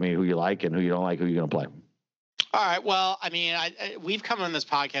here, so give me who you like and who you don't like. Who you're gonna play. All right. Well, I mean, we've come on this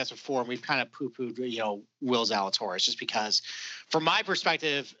podcast before, and we've kind of poo-pooed, Will Zalatoris, just because, from my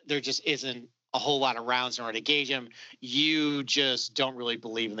perspective, there just isn't a whole lot of rounds in order to gauge him. You just don't really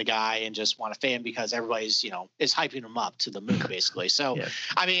believe in the guy and just want to fan him because everybody's, is hyping him up to the moon, basically. So, Yeah.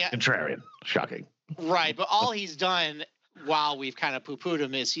 I mean, Contrarian, shocking. Right. But all he's done while we've kind of poo-pooed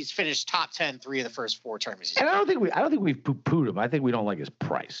him is he's finished top 10 3 of the first 4 tournaments. And I don't think we've poo-pooed him. I think we don't like his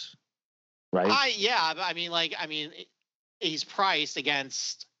price. Right? He's priced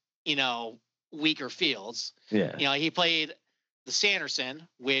against, weaker fields. Yeah. He played the Sanderson,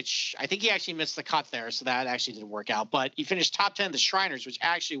 which I think he actually missed the cut there, so that actually didn't work out. But he finished top 10 the Shriners, which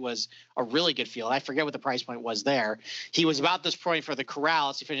actually was a really good field. I forget what the price point was there. He was about this point for the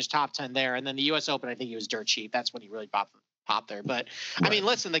Corrales. He finished top 10 there. And then the U.S. Open, I think he was dirt cheap. That's when he really popped there. But, right. I mean,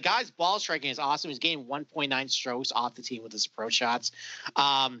 listen, the guy's ball striking is awesome. He's gained 1.9 strokes off the team with his approach shots.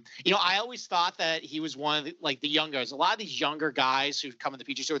 I always thought that he was one of the young guys. A lot of these younger guys who come in the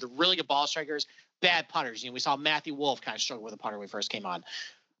PGA Tour, they're really good ball strikers, bad putters. We saw Matthew Wolff kind of struggle with a putter when he first came on.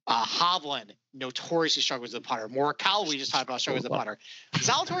 Hovland notoriously struggles with the putter. Morikawa, we just talked about, struggles with the putter.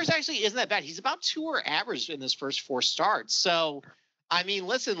 Zalatoris actually isn't that bad. He's about 2 average in his first 4 starts. So, I mean,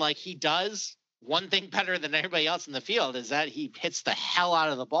 listen, he does one thing better than everybody else in the field is that he hits the hell out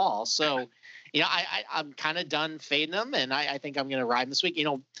of the ball. So, I'm kind of done fading him, and I think I'm going to ride him this week.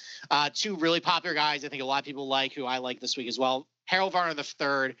 2 really popular guys I think a lot of people like, who I like this week as well. Harold Varner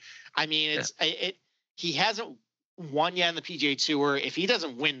III. I mean, he hasn't won yet in the PGA Tour. If he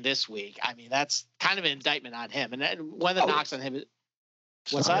doesn't win this week, I mean, that's kind of an indictment on him. And one of the knocks on him is,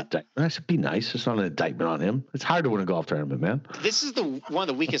 what's that? That should be nice. It's not an indictment on him. It's hard to win a golf tournament, man. This is one of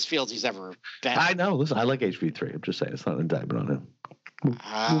the weakest fields he's ever been. I know. Listen, I like HV3. I'm just saying it's not an indictment on him. All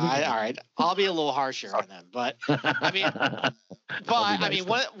right. I'll be a little harsher on them, but I mean,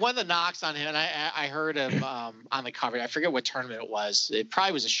 one of the knocks on him, and I heard him on the cover. I forget what tournament it was. It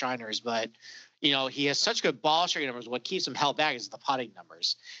probably was the Shriners, but he has such good ball striking numbers. What keeps him held back is the putting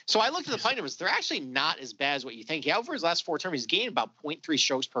numbers. So I looked at the putting numbers. They're actually not as bad as what you think. Over his last 4 tournaments, he's gained about 0.3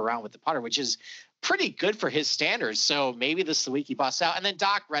 strokes per round with the putter, which is pretty good for his standards. So maybe this is the week he busts out. And then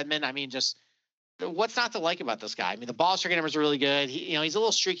Doc Redman, I mean, just what's not to like about this guy? I mean, the ball striking numbers are really good. He's a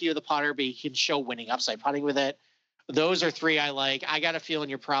little streaky with the putter, but he can show winning upside putting with it. Those are 3 I like. I got a feeling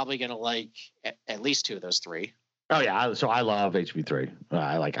you're probably going to like at least 2 of those 3. Oh yeah, so I love HV3.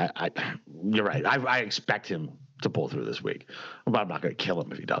 You're right. I expect him to pull through this week, but I'm not going to kill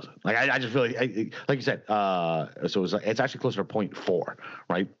him if he doesn't. I just feel like you said. So it's actually closer to 0.4,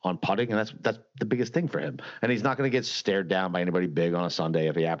 right, on putting, and that's the biggest thing for him. And he's not going to get stared down by anybody big on a Sunday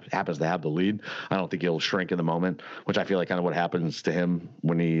if he happens to have the lead. I don't think he'll shrink in the moment, which I feel like kind of what happens to him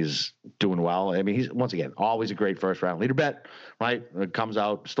when he's doing well. I mean, he's once again always a great first round leader bet, right? It comes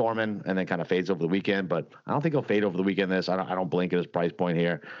out storming and then kind of fades over the weekend, but I don't think he'll fade over the weekend. I don't blink at his price point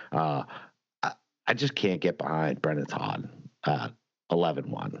here. I just can't get behind Brendan Todd at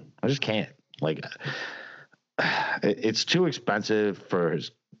 11-1. I just can't. It's too expensive for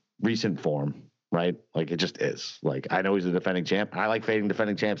his recent form, right? It just is. I know he's a defending champ. I like fading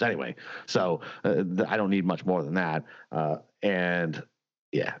defending champs anyway, so I don't need much more than that. And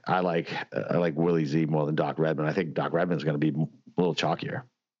yeah, I like Willie Z more than Doc Redman. I think Doc Redman's going to be a little chalkier.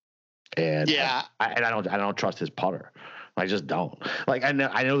 And yeah, I don't trust his putter. I just don't. I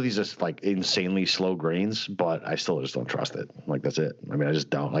know these are insanely slow greens, but I still just don't trust it. That's it. I mean, I just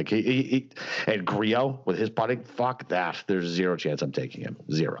don't. He and Griot with his putting, fuck that. There's 0 chance I'm taking him.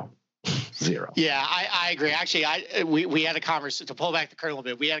 0. Yeah, I agree. Actually, we had a conversation, to pull back the curtain a little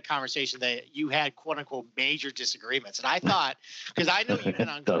bit. We had a conversation that you had quote unquote major disagreements, and I thought, because I know you've been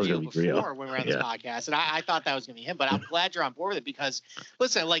on Griot before when we were on this podcast, and I thought that was going to be him. But I'm glad you're on board with it because,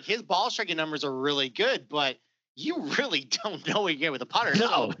 listen, his ball striking numbers are really good, but you really don't know what you get with a putter.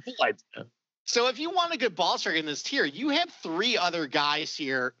 No. So if you want a good ball striker in this tier, you have 3 other guys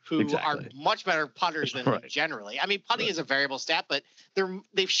here who are much better putters than generally. I mean, putting is a variable stat, but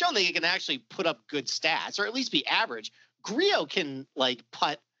they've shown they can actually put up good stats, or at least be average. Griot can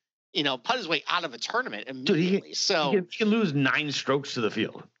putt his way out of a tournament immediately. Dude, he can lose 9 strokes to the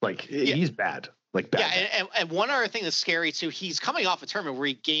field. He's bad. Bad. Yeah, and one other thing that's scary too, he's coming off a tournament where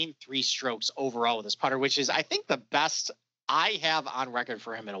he gained 3 strokes overall with his putter, which is, I think, the best I have on record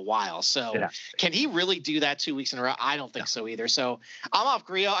for him in a while. So Can he really do that 2 weeks in a row? I don't think so either. So I'm off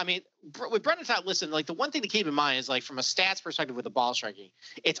Griot. I mean, with Brendan Todd, listen, the one thing to keep in mind is from a stats perspective with the ball striking,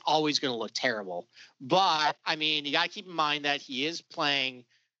 it's always going to look terrible. But I mean, you got to keep in mind that he is playing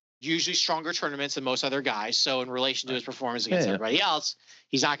usually stronger tournaments than most other guys. So in relation to his performance against everybody else,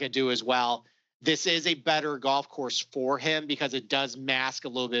 he's not going to do as well. this is a better golf course for him because it does mask a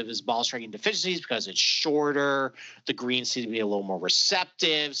little bit of his ball striking deficiencies because it's shorter. The greens seem to be a little more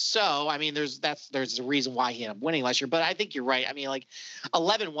receptive. So, I mean, there's a reason why he ended up winning last year. But I think you're right. I mean, like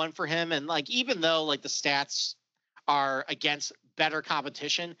 11-1 for him. And like, even though like the stats are against better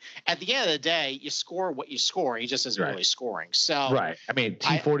competition, at the end of the day, you score what you score. He just isn't really scoring. So, right. I mean,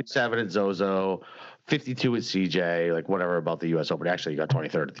 T47 at Zozo, 52 at CJ, like whatever about the U.S. Open. Actually, he got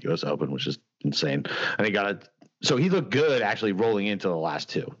 23rd at the U.S. Open, which is insane. And he got so he looked good actually rolling into the last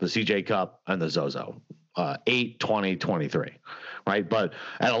two, the CJ Cup and the Zozo, 8, 20, 23, right? But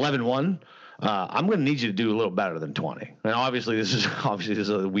at 11-1, I'm going to need you to do a little better than 20. And obviously this is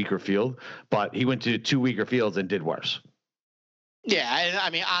a weaker field, but he went to 2 weaker fields and did worse. Yeah,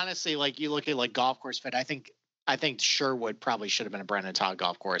 I mean, honestly, like you look at like golf course fit, I think Sherwood probably should have been a Brendan Todd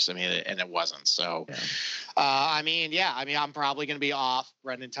golf course. I mean, and it wasn't. So, yeah. I mean, I'm probably going to be off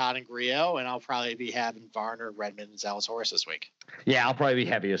Brendan Todd and Griot, and I'll probably be having Varner, Redmond, and Zalatoris Horace this week. Yeah, I'll probably be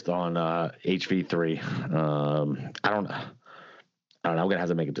heaviest on HV3. I don't know. I'm going to have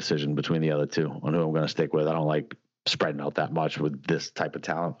to make a decision between the other two on who I'm going to stick with. I don't like spreading out that much with this type of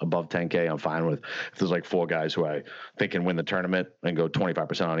talent above 10K. I'm fine with if there's like 4 guys who I think can win the tournament and go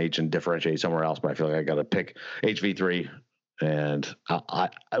 25% on each and differentiate somewhere else. But I feel like I got to pick HV3, and I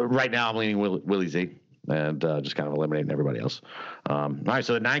right now I'm leaning Willie Z and just kind of eliminating everybody else. All right,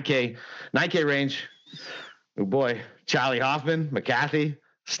 so the 9K range. Oh boy, Charlie Hoffman, McCarthy,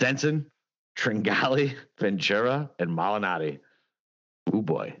 Stenson, Tringali, Ventura, and Molinari. Oh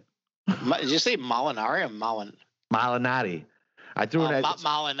boy. Did you say Molinari or Molinari. I threw it at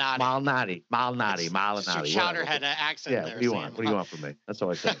Molinari. Molinari. Chowderhead accent. Yeah. There, what do you want? What do you want from me? That's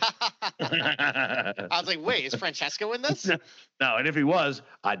all I said. I was like, wait, is Francesco in this? No, and if he was,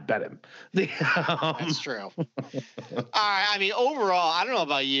 I'd bet him. That's true. All right. I mean, overall, I don't know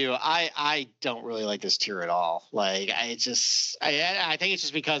about you. I don't really like this tier at all. Like, I think it's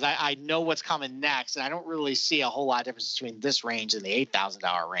just because I know what's coming next, and I don't really see a whole lot of difference between this range and the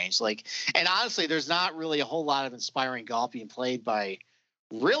 $8,000 range. Like, and honestly, there's not really a whole lot of inspiring golf being played by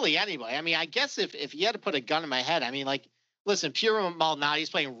really anybody. I mean, I guess if you had to put a gun in my head, I mean, like, listen, Piero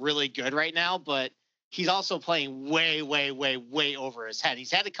Malnati's playing really good right now, but he's also playing way, way, way, way over his head.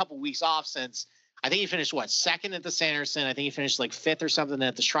 He's had a couple weeks off since I think he finished second at the Sanderson. I think he finished like 5th or something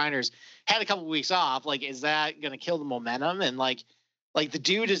at the Shriners. Had a couple weeks off. Like, is that going to kill the momentum? And like the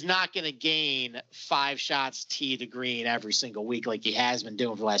dude is not going to gain 5 shots tee to green every single week like he has been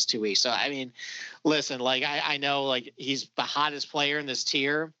doing for the last 2 weeks. So I mean, listen, like I know like he's the hottest player in this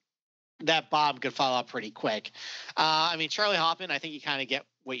tier. That bomb could fall out pretty quick. I mean, Charlie Hoffman, I think you kind of get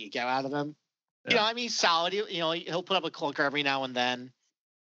what you get out of him. Yeah. You know, I mean, he's solid. He'll put up a clunker every now and then.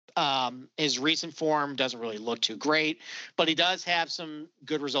 His recent form doesn't really look too great, but he does have some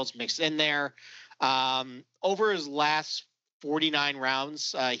good results mixed in there. Over his last 49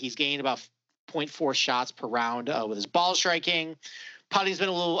 rounds, he's gained about 0.4 shots per round with his ball striking. Putting's been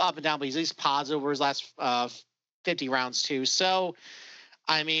a little up and down, but he's at least positive over his last 50 rounds too. So,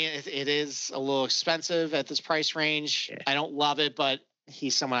 I mean, it is a little expensive at this price range. Yeah. I don't love it, but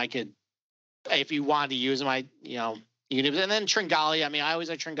he's someone I could, if you wanted to use him, you can. And then Tringali. I mean, I always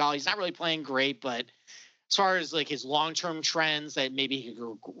like Tringali. He's not really playing great, but as far as like his long-term trends that maybe he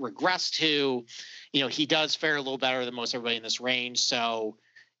could regress to, he does fare a little better than most everybody in this range. So,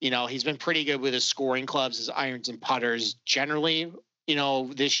 he's been pretty good with his scoring clubs, his irons and putters generally,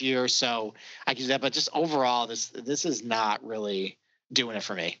 this year. So I can do that, but just overall, this is not really doing it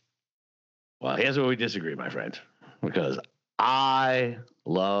for me. Well, here's where we disagree, my friend, because I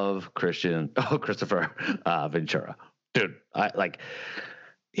love Christopher Ventura. Dude,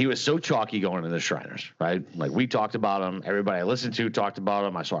 he was so chalky going into the Shriners, right? Like, we talked about him. Everybody I listened to talked about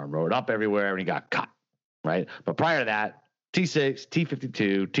him. I saw him rode up everywhere, and he got cut, right? But prior to that, T6,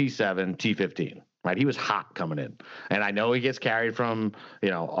 T52, T7, T15, right? He was hot coming in. And I know he gets carried from,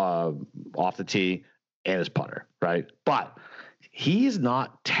 off the tee and his putter, right? But he's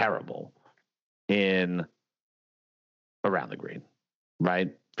not terrible in around the green,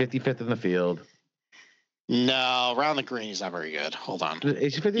 right? 55th in the field. No, around the green, he's not very good. Hold on.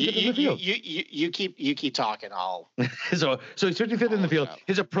 He's 55th in the field. You keep talking. So he's 55th in the field.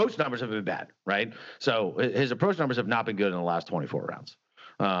 His approach numbers have been bad, right? So his approach numbers have not been good in the last 24 rounds.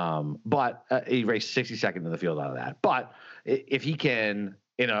 But he raced 62nd in the field out of that. But if he can,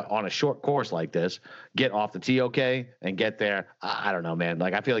 on a short course like this, get off the tee okay and get there, I don't know, man.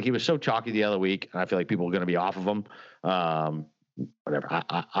 Like, I feel like he was so chalky the other week, and I feel like people are going to be off of him. Whatever.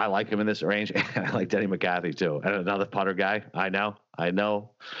 I like him in this range, and I like Denny McCarthy too. And another putter guy. I know.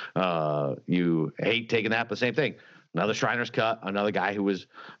 You hate taking that, but same thing. Another Shriners cut, another guy who was,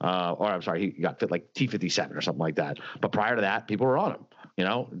 or I'm sorry, he got fit like T57 or something like that. But prior to that, people were on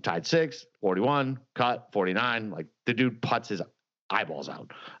him. Tied 6, 41, cut 49. Like the dude puts his eyeballs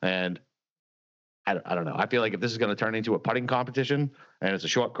out, and I don't know. I feel like if this is going to turn into a putting competition and it's a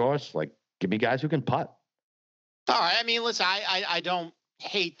short course, like give me guys who can putt. All right. I mean, listen, I don't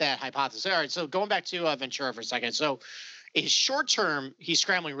hate that hypothesis. All right. So going back to Ventura for a second. So his short term, he's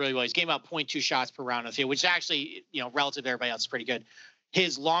scrambling really well. He's getting about 0.2 shots per round in the field, which actually, relative to everybody else, is pretty good.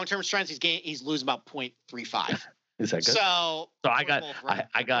 His long term strengths, he's losing about 0.35. Is that good? So I got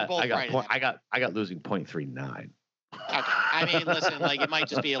losing 0.39. Okay. I mean, listen, like it might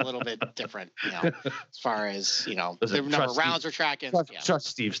just be a little bit different, as far as the number of rounds are tracking. Trust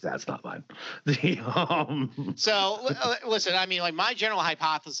Steve's stats, not mine. So listen, I mean, like my general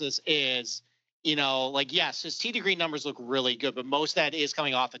hypothesis is, yes, his tee degree numbers look really good, but most of that is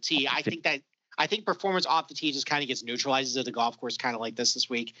coming off the tee. I think performance off the tee just kind of gets neutralized at the golf course, kind of like this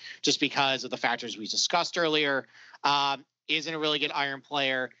week, just because of the factors we discussed earlier. Isn't a really good iron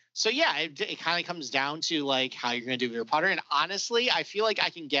player. So yeah, it kind of comes down to like how you're going to do your putter. And honestly, I feel like I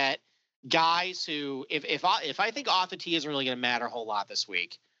can get guys who, if I think off the tee isn't really going to matter a whole lot this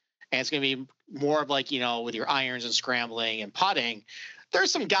week, and it's going to be more of like, with your irons and scrambling and putting, there's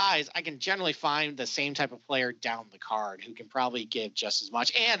some guys I can generally find the same type of player down the card who can probably give just as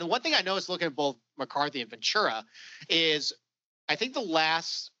much. And one thing I noticed looking at both McCarthy and Ventura is I think the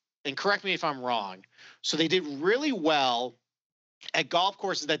last, and correct me if I'm wrong, so they did really well at golf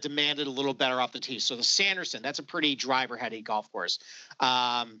courses that demanded a little better off the tee. So the Sanderson, that's a pretty driver-heady golf course.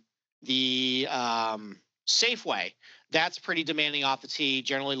 The Safeway, that's pretty demanding off the tee.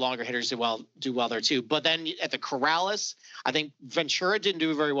 Generally, longer hitters do well there too. But then at the Corrales, I think Ventura didn't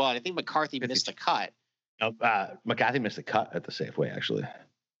do very well. I think McCarthy missed the cut. McCarthy missed the cut at the Safeway, actually.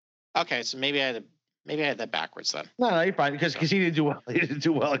 Okay, so maybe I had that backwards then. No, you're fine because he didn't do well. He didn't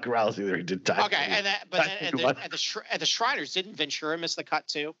do well at Corrales either. He did time. Okay, and at the Shriners, didn't Ventura miss the cut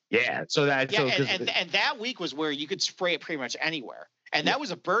too? Yeah. And that week was where you could spray it pretty much anywhere, and that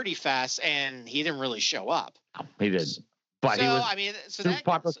was a birdie fest, and he didn't really show up. He did, but he was super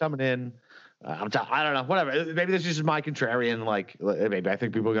popular coming in. I don't know, whatever. Maybe this is just my contrarian. Like, maybe I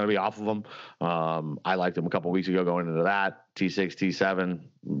think people are going to be off of him. I liked him a couple weeks ago going into that T6, T7,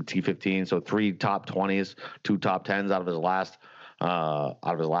 T15. So 3 top 20s, 2 top 10s out of his last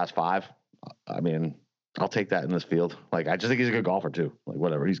 5. I mean, I'll take that in this field. Like, I just think he's a good golfer too. Like,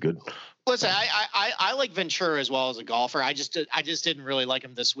 whatever, he's good. Listen, I like Ventura as well as a golfer. I just didn't really like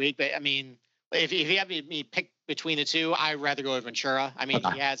him this week. But I mean, if you have me pick between the two, I'd rather go with Ventura. I mean,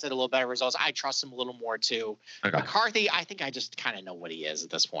 he has had a little better results. I trust him a little more too. Okay. McCarthy, I think I just kind of know what he is at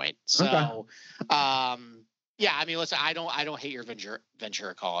this point. So, yeah, I mean, listen, I don't hate your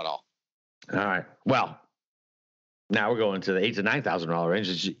Ventura call at all. All right. Well, now we're going to the $8,000 to $9,000 range.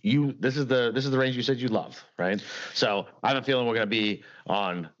 This is the range you said you love, right? So I have a feeling we're going to be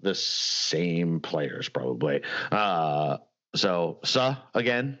on the same players probably. So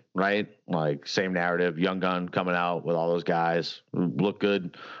again, right? Like same narrative, young gun coming out with all those guys, look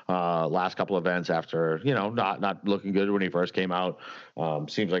good. Last couple events after, not looking good when he first came out.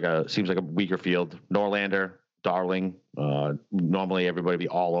 Seems like a weaker field. Norlander, Darling. Normally everybody be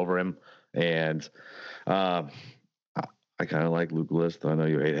all over him, and I kind of like Luke List. I know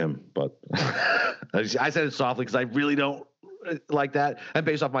you hate him, but I said it softly because I really don't like that. And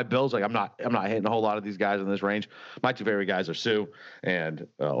based off my builds, like I'm not hitting a whole lot of these guys in this range. My 2 favorite guys are Sue and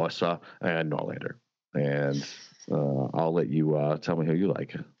Ossa and Norlander. And I'll let you tell me who you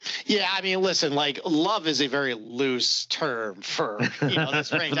like. Yeah, I mean, listen, like love is a very loose term for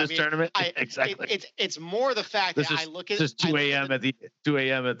this range. For this tournament. Exactly. It's more the fact that I look at this 2 a.m. at 2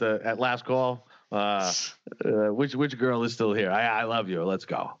 a.m. at last call. Which girl is still here? I love you. Let's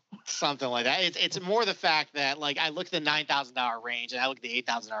go. Something like that. It's more the fact that like I look at the $9,000 range and I look at the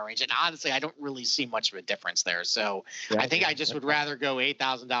 $8,000 range, and honestly, I don't really see much of a difference there. So I think I just would rather go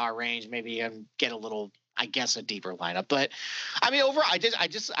 $8,000 range, maybe, and get a little, I guess, a deeper lineup. But I mean, overall,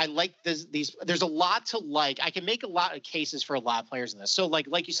 I like these. There's a lot to like. I can make a lot of cases for a lot of players in this. So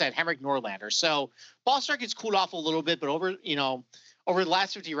like you said, Henrik Norlander. So ball strike has cooled off a little bit, but over the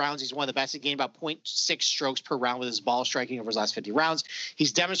last 50 rounds, he's one of the best. He gained about 0.6 strokes per round with his ball striking over his last 50 rounds.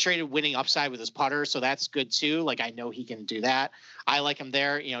 He's demonstrated winning upside with his putter, so that's good too. Like, I know he can do that. I like him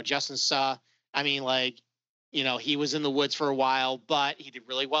there. Justin Suh, I mean, he was in the woods for a while, but he did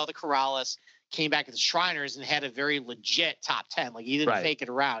really well at the Corrales. Came back at the Shriners and had a very legit top 10. Like, he didn't fake it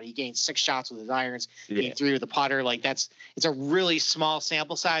around. He gained 6 shots with his irons. He gained 3 with the putter. Like, it's a really small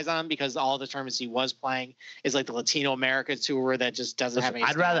sample size on him because all the tournaments he was playing is like the Latino America tour that just doesn't have any.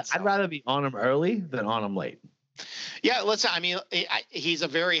 I'd rather be on him early than on him late. Yeah, listen, I mean, he's a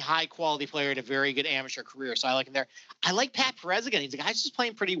very high quality player and a very good amateur career, so I like him there. I like Pat Perez again. He's a guy who's just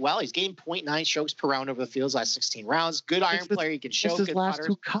playing pretty well. He's gained 0.9 strokes per round over the field's last 16 rounds. Good iron player. He can show his good last putters.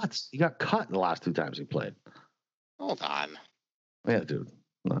 2 cuts. He got cut in the last 2 times he played. Hold on. Yeah, dude.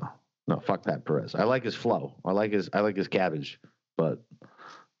 No, fuck Pat Perez. I like his flow. I like his cabbage, but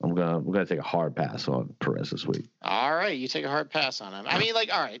we're gonna take a hard pass on Perez this week. All right, you take a hard pass on him. I mean,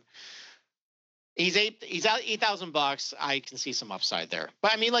 like, all right. He's out $8,000. I can see some upside there.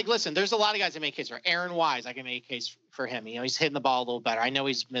 But I mean, like, listen, there's a lot of guys that make a case for Aaron Wise. I can make a case for him. You know, he's hitting the ball a little better. I know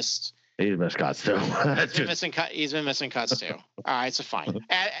he's missed cuts too. He's been missing cuts too. All right, so fine.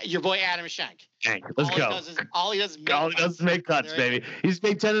 Your boy Adam Schenk. Let's go. All he does is make cuts, baby. He's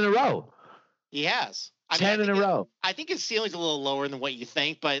made 10 in a row. He has. 10 in a row. I think his ceiling's a little lower than what you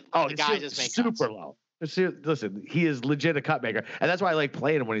think, but the guy just makes super cuts. low. Listen, he is legit a cut maker, and that's why I like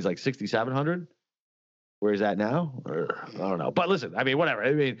playing him when he's like 6,700. Where is that now? I don't know. But listen, I mean, whatever.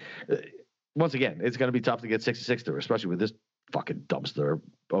 I mean, once again, it's going to be tough to get 66 through, especially with this fucking dumpster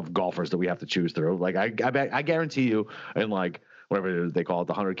of golfers that we have to choose through. Like, I guarantee you, in like whatever they call it,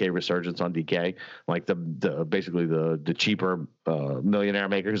 the 100K resurgence on DK, like the basically the cheaper millionaire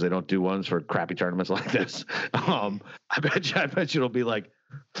makers, they don't do ones for crappy tournaments like this. I bet you it'll be like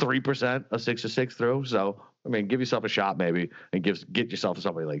 3% a 6 through. So I mean, give yourself a shot maybe, and get yourself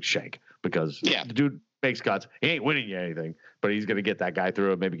somebody like Schenk, because the dude makes cuts. He ain't winning you anything, but he's going to get that guy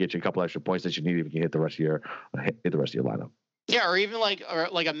through and maybe get you a couple extra points that you need if you can hit the rest of your lineup. Yeah, or even like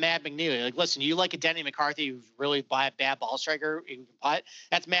a Matt McNeely. Like, listen, you like a Denny McCarthy who's really bad ball striker who can putt.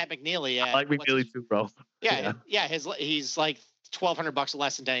 That's Matt McNeely. I like McNeely too, bro. Yeah. He's like $1,200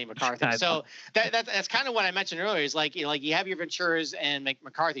 less than Denny McCarthy. So that's kind of what I mentioned earlier. Is like, you know, like you have your Venturas and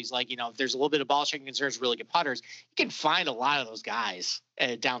McCarthy's. Like, you know, if there's a little bit of ball striking concerns, really good putters, you can find a lot of those guys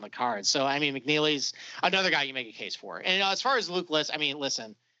down the card. So I mean, McNeely's another guy you make a case for. And as far as Luke List, I mean,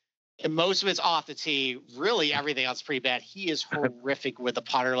 listen. And most of it's off the tee. Really, everything else is pretty bad. He is horrific with the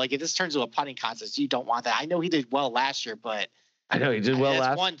putter. Like, if this turns into a putting contest, you don't want that. I know he did well last year, but I know he did well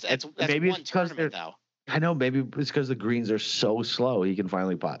last. That's maybe one tournament though. I know, maybe it's because the greens are so slow he can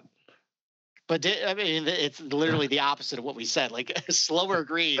finally putt. But I mean, it's literally the opposite of what we said. Like, slower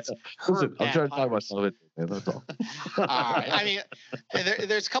greens. Listen, I'm trying to talk about some of it. Man, that's all. All right. I mean,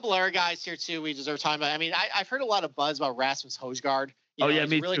 there's a couple other guys here too we deserve time about. I mean, I've heard a lot of buzz about Rasmus Højgaard. Me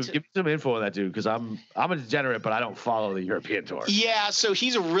too. Give me some info on that dude, because I'm a degenerate, but I don't follow the European Tour. Yeah, so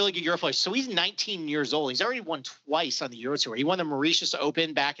he's a really good Euro player. So he's 19 years old. He's already won twice on the Euro Tour. He won the Mauritius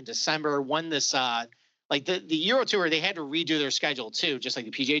Open back in December. Won this like the Euro Tour. They had to redo their schedule too, just like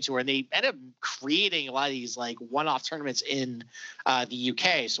the PGA Tour, and they ended up creating a lot of these like one-off tournaments in the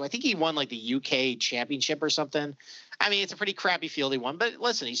UK. So I think he won like the UK Championship or something. I mean, it's a pretty crappy field he won, but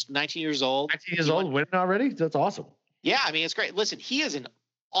listen, he's 19 years old. 19 years old, winning already? That's awesome. Yeah, I mean, it's great. Listen, he is an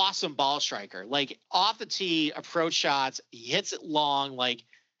awesome ball striker. Like, off the tee, approach shots, he hits it long, like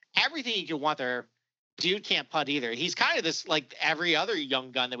everything you can want there. Dude can't putt either. He's kind of this, like every other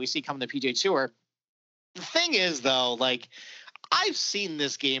young gun that we see coming to the PGA Tour. The thing is, though, like, I've seen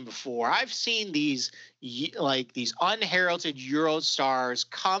this game before. I've seen these unheralded Euro stars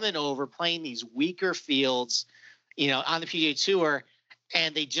coming over, playing these weaker fields, you know, on the PGA Tour,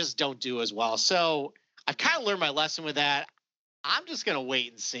 and they just don't do as well. So I've kind of learned my lesson with that. I'm just going to wait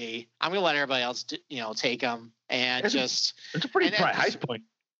and see. I'm going to let everybody else, take them and it's a pretty high point,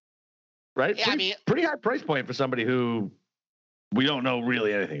 right? Yeah, pretty high price point for somebody who we don't know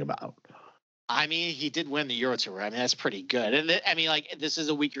really anything about. I mean, he did win the Euro Tour. I mean, that's pretty good. And I mean, like, this is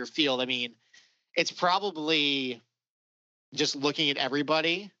a weaker field. I mean, it's probably just looking at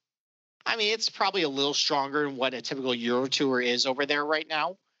everybody. I mean, it's probably a little stronger than what a typical Euro Tour is over there right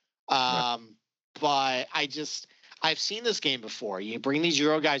now. Right. But I've seen this game before. You bring these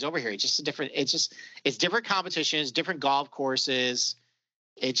Euro guys over here. It's different competitions, different golf courses.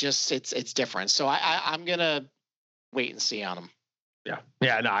 It's different. So I'm going to wait and see on them.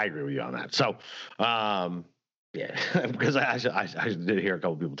 Yeah. No, I agree with you on that. So, because I did hear a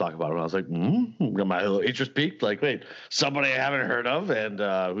couple people talk about it. And I was like, my little interest peaked. Like, wait, somebody I haven't heard of and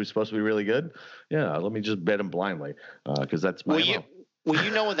who's supposed to be really good. Yeah, let me just bet him blindly because that's my MO. Well,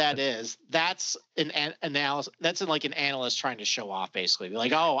 you know what that is. That's an analysis. That's like an analyst trying to show off, basically.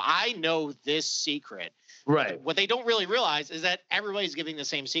 Like, oh, I know this secret. Right. What they don't really realize is that everybody's giving the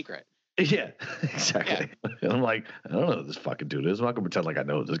same secret. Yeah, exactly. Yeah. And I'm like, I don't know who this fucking dude is. I'm not gonna pretend like I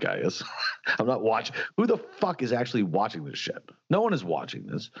know who this guy is. I'm not watching. Who the fuck is actually watching this shit? No one is watching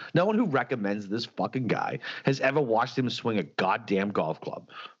this. No one who recommends this fucking guy has ever watched him swing a goddamn golf club.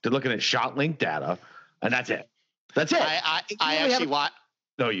 They're looking at ShotLink data, and that's it. That's it. I actually watch.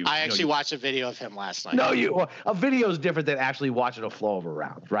 No, you. I actually watched a video of him last night. No, you. Well, a video is different than actually watching a flow of a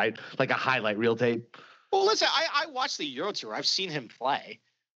round, right? Like a highlight reel tape. Well, listen, I watched the Euro Tour. I've seen him play,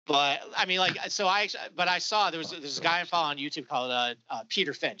 but I mean, like, so I saw there's a guy I follow on YouTube called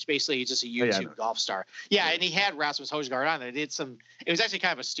Peter Finch. Basically, he's just a YouTube golf star. Yeah, and he had Rasmus Højgaard on there. It was actually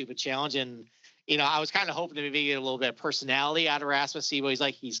kind of a stupid challenge, and I was kind of hoping to maybe get a little bit of personality out of Rasmus. See, but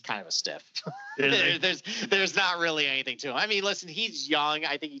he's kind of a stiff. There's not really anything to him. I mean, listen, he's young.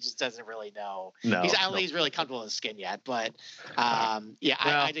 I think he just doesn't really know. I don't think he's really comfortable in his skin yet. But I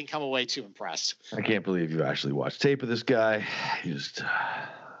didn't come away too impressed. I can't believe you actually watched tape of this guy. You just.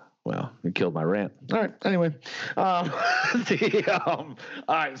 Well, it killed my rant. All right. Anyway, all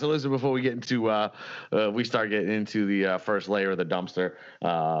right. So listen, before we get into we start getting into the first layer of the dumpster,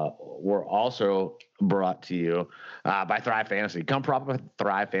 we're also brought to you by Thrive Fantasy. Come prop with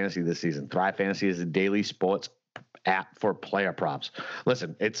Thrive Fantasy this season. Thrive Fantasy is a daily sports app for player props.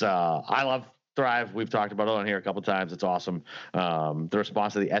 Listen, it's I love Thrive. We've talked about it on here a couple of times. It's awesome. The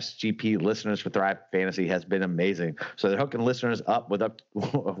response to the SGP listeners for Thrive Fantasy has been amazing. So they're hooking listeners up with up to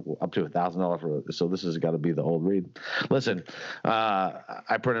 $1,000 for. So this has got to be the old read. Listen,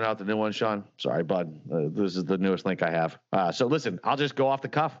 I printed out the new one, Sean. Sorry, bud. This is the newest link I have. So listen, I'll just go off the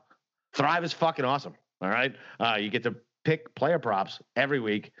cuff. Thrive is fucking awesome. All right, you get to pick player props every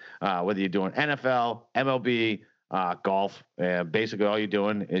week, whether you're doing NFL, MLB. Golf, and basically all you're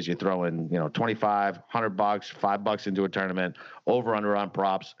doing is you're throwing, $25, $100, $5 into a tournament, over under on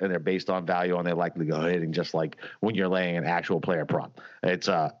props, and they're based on value and they're likely to go hitting, just like when you're laying an actual player prop. It's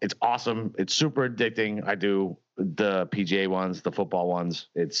awesome. It's super addicting. I do the PGA ones, the football ones.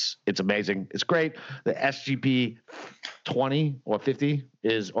 It's amazing. It's great. The SGP 20 or 50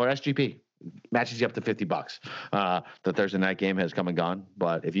 or SGP matches you up to $50. The Thursday night game has come and gone,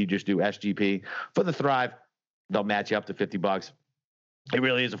 but if you just do SGP for the Thrive, they'll match you up to $50. It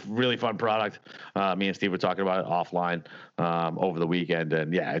really is a really fun product. Me and Steve were talking about it offline over the weekend,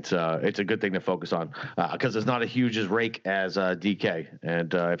 and yeah, it's a good thing to focus on because it's not a huge as rake as DK.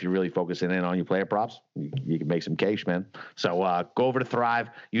 And if you're really focusing in on your player props, you can make some cash, man. So go over to Thrive,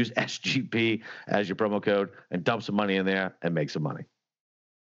 use SGP as your promo code, and dump some money in there and make some money.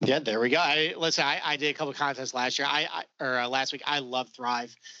 Yeah, there we go. I did a couple of contests last year. Last week. I love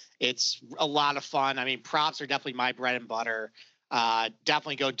Thrive. It's a lot of fun. I mean, props are definitely my bread and butter.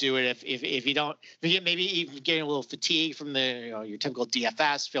 Definitely go do it if you don't. If you maybe even getting a little fatigue from the your typical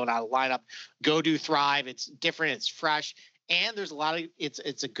DFS, filling out a lineup. Go do Thrive. It's different. It's fresh, and there's a lot of.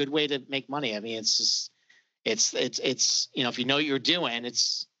 It's a good way to make money. I mean, it's just it's if you know what you're doing,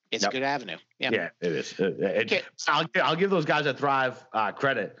 it's a good avenue. Yeah, it is. I'll give those guys at Thrive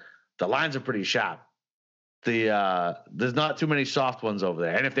credit. The lines are pretty sharp. There's not too many soft ones over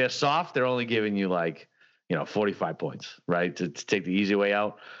there, and if they're soft, they're only giving you 45 points, right? To take the easy way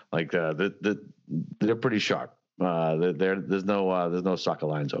out. They're pretty sharp. There's no sucker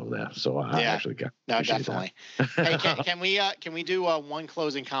lines over there. So I actually can. No, definitely. Hey, can we do one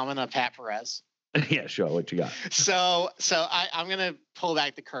closing comment on Pat Perez? Yeah, sure. What you got? So I'm gonna pull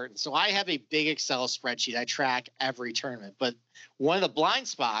back the curtain. So I have a big Excel spreadsheet. I track every tournament, but one of the blind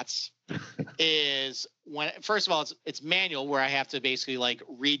spots is when, first of all, it's manual, where I have to basically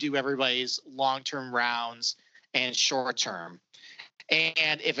redo everybody's long-term rounds and short-term.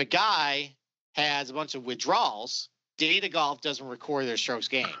 And if a guy has a bunch of withdrawals, Data Golf doesn't record their strokes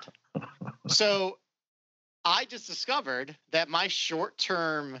gained. So I just discovered that my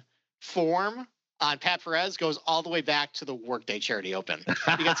short-term form on Pat Perez goes all the way back to the Workday Charity Open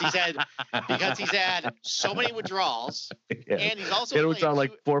because he's had so many withdrawals, and he's also it was 4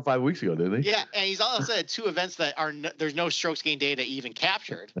 or 5 weeks ago, didn't he? Yeah, and he's also had 2 events that there's no strokes gain data even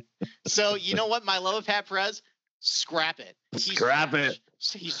captured. So you know what? My love of Pat Perez, scrap it. Scrap it.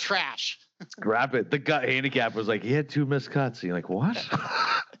 He's trash. Scrap it. The gut handicap was he had 2 missed cuts. You're like, what?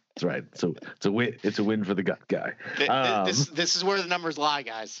 That's right. So it's a win. It's a win for the gut guy. This is where the numbers lie,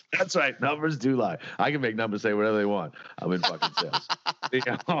 guys. That's right. Numbers do lie. I can make numbers say whatever they want. I'm in fucking sales.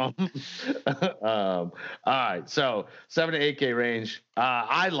 All right. So 7 to 8K range.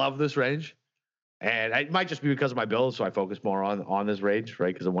 I love this range, and it might just be because of my build, so I focus more on this range,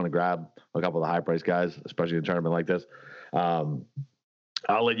 right? Because I want to grab a couple of the high price guys, especially in a tournament like this.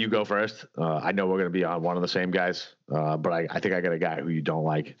 I'll let you go first. I know we're going to be on one of the same guys, but I think I got a guy who you don't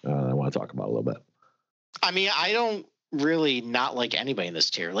like. I want to talk about a little bit. I mean, I don't really not like anybody in this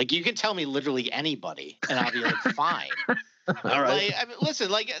tier. You can tell me literally anybody, and I'll be fine. All right. I mean,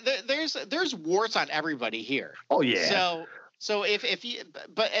 listen, there's warts on everybody here. Oh yeah. So if you,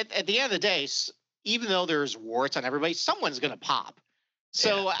 but at the end of the day, even though there's warts on everybody, someone's going to pop.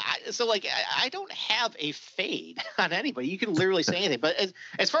 So, I don't have a fade on anybody. You can literally say anything. But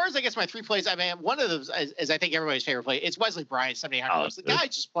as far as I guess my 3 plays, I mean, one of those is I think everybody's favorite play. It's Wesley Bryant, $7,800. The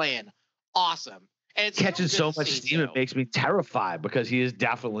guy's just playing awesome, and it's catching so much steam. It makes me terrified because he's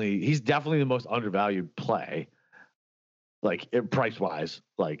definitely the most undervalued play. Like price wise,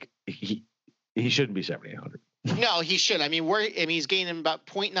 like he shouldn't be 7,800. No, he should. I mean, he's gaining about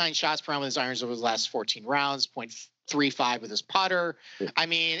 0.9 shots per round with his irons over the last 14 rounds, 0.35 with his putter. Yeah. I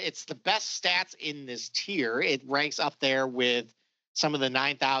mean, it's the best stats in this tier. It ranks up there with some of the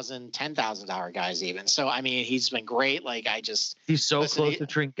 $9,000, $10,000 guys even. So, I mean, he's been great. Like, he's so close to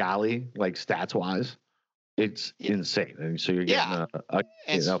Tringali, like stats wise. It's insane. I mean, so you're getting a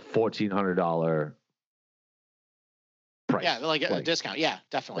 $1,400 price. Yeah, like a discount. Yeah,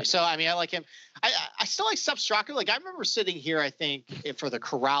 definitely. So, I mean, I like him. I still like Sepp Straka. Like, I remember sitting here, I think, for the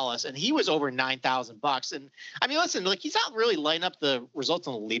Corrales, and he was over $9,000. And I mean, listen, like, he's not really lighting up the results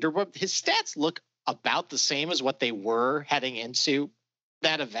on the leaderboard. His stats look about the same as what they were heading into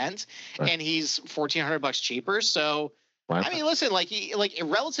that event, and he's $1,400 cheaper. So, I mean, listen, like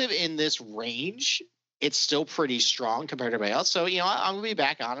relative in this range, it's still pretty strong compared to everybody else. So, I'm going to be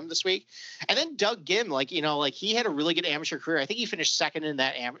back on him this week. And then Doug Gim, he had a really good amateur career. I think he finished second in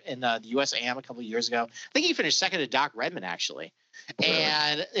that in the US Am a couple of years ago. I think he finished second to Doc Redman, actually. Really?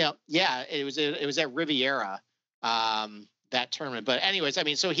 And, it was at Riviera, that tournament. But anyways, I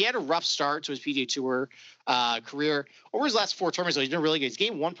mean, so he had a rough start to his PGA Tour career. Over his last 4 tournaments, though, he's been really good. He's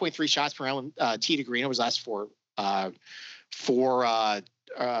gained 1.3 shots per round tee to green over his last four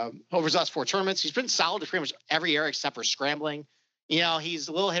over his last 4 tournaments. He's been solid to pretty much every area except for scrambling. He's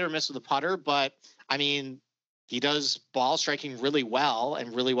a little hit or miss with the putter, but I mean, he does ball striking really well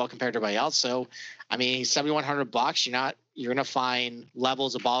and really well compared to everybody else. So, I mean, he's $7,100. You're going to find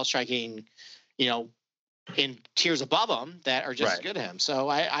levels of ball striking, in tiers above him that are just as good to him. So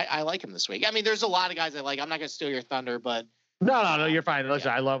I like him this week. I mean, there's a lot of guys I like. I'm not going to steal your thunder, but No, you're fine.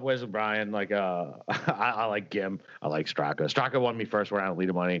 Listen, I love Wesley Bryan. Like, I like Gim. I like Straka. Straka won me first round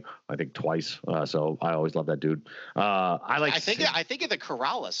leader money, I think twice. So I always love that dude. I think of the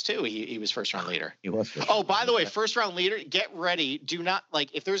Corrales too. He was first round leader. He was. Oh, by the way, first round leader. Get ready. Do not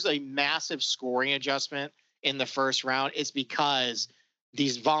if there's a massive scoring adjustment in the first round, it's because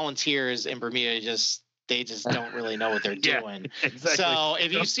these volunteers in Bermuda they just don't really know what they're doing. Exactly. So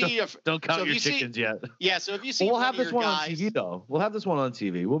if you don't count your chickens yet. Yeah. So if you see, we'll have this one on TV though. We'll have this one on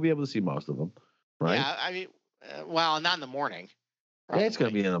TV. We'll be able to see most of them, right? Yeah. I mean, not in the morning. Probably. Yeah, it's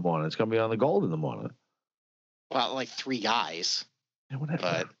going to be in the morning. It's going to be on the Gold in the morning. Well, like 3 guys. Yeah, whatever.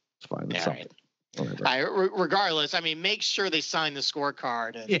 But it's fine. It's regardless, I mean, make sure they sign the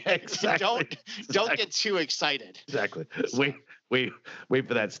scorecard. And exactly. Don't get too excited. Exactly. Wait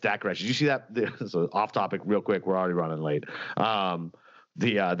for that stack correction. Did you see that? So off topic, real quick. We're already running late.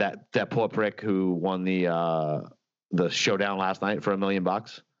 That poor prick who won the showdown last night for $1 million.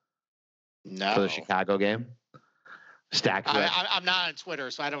 No. For the Chicago game. Stack correction. I'm not on Twitter,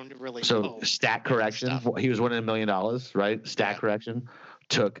 so I don't really know. So stack correction. He was winning $1 million, right? Stack correction.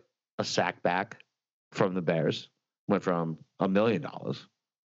 Took a sack back from the Bears. Went from $1 million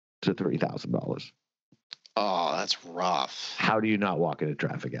to $3,000. Oh, that's rough. How do you not walk into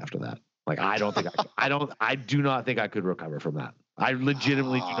traffic after that? Like, I do not think I could recover from that. I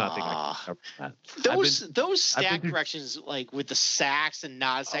legitimately do not think I could recover from that. Those stack corrections, like with the sacks and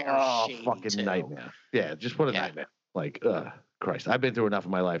not sack, are shady fucking too. Nightmare. Yeah, just what a nightmare. Like, Christ, I've been through enough in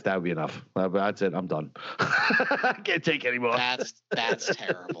my life. That would be enough. That's it. I'm done. I can't take anymore. That's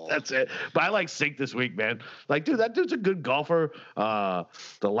terrible. That's it. But I like Sink this week, man. Like, dude, that dude's a good golfer. The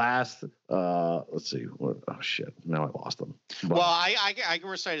last, let's see. Oh shit! Now I lost him. But, well, I can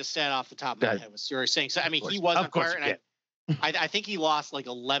recite a stat off the top of my head. What you were saying. So I mean, he was on fire, and I think he lost like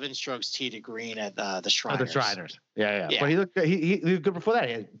 11 strokes tee to green at the Shriners. The Shriners. Yeah. But he looked good before that.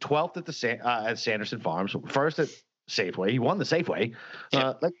 He had 12th at Sanderson Farms, first at Safeway. He won the Safeway.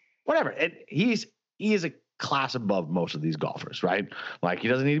 Like whatever. And he is a class above most of these golfers, right? Like he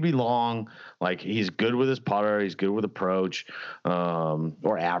doesn't need to be long. Like he's good with his putter. He's good with approach,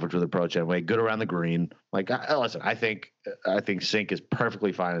 or average with approach anyway. Good around the green. Like listen, I think Sink is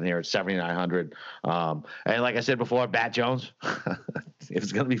perfectly fine in here at 7,900. And like I said before, Bat Jones. If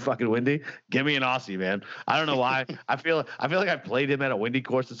it's gonna be fucking windy, give me an Aussie, man. I don't know why. I feel like I played him at a windy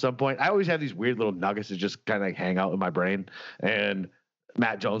course at some point. I always have these weird little nuggets that just kind of like hang out in my brain, and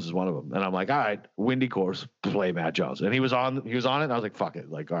Matt Jones is one of them. And I'm like, all right, windy course, play Matt Jones. And he was on it. And I was like, fuck it.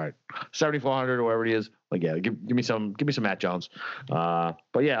 Like, all right, 7,400 or wherever he is. Like, yeah, give me some Matt Jones. But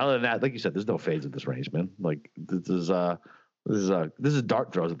yeah, other than that, like you said, there's no fades at this range, man. Like this is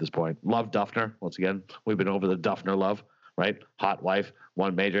dart throws at this point. Love Duffner. Once again, we've been over the Duffner love, right? Hot wife,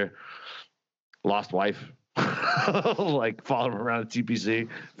 won major, lost wife, like following him around at TPC.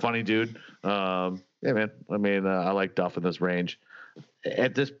 Funny dude. Yeah, man. I mean, I like Duff in this range.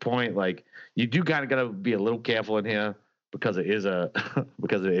 At this point, like you do kind of got to be a little careful in here because it is a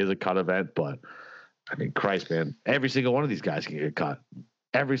because it is a cut event. But I mean, Christ, man, every single one of these guys can get cut.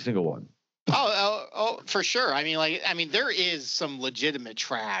 Every single one. Oh, for sure. I mean, there is some legitimate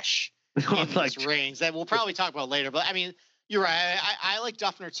trash in this range that we'll probably talk about later. But I mean, you're right. I like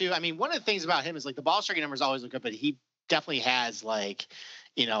Duffner too. I mean, one of the things about him is like the ball striking numbers always look good, but he definitely has like,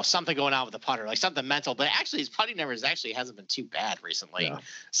 something going on with the putter, like something mental. But actually, his putting numbers actually hasn't been too bad recently. Yeah.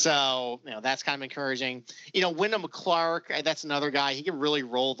 So that's kind of encouraging. Wyndham Clark, that's another guy. He can really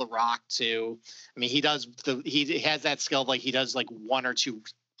roll the rock too. I mean, he has that skill. Like he does like one or two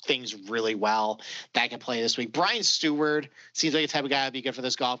things really well that can play this week. Brian Stewart seems like a type of guy that'd be good for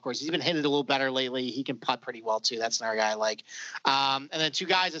this golf course. He's been hitting it a little better lately. He can putt pretty well too. That's another guy I like. And then two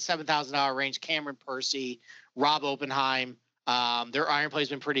guys at $7,000 range: Cameron Percy, Rob Oppenheim. Their iron play's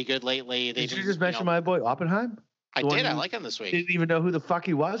been pretty good lately. Did you just mention my boy Oppenheim? I did. I like him this week. Didn't even know who the fuck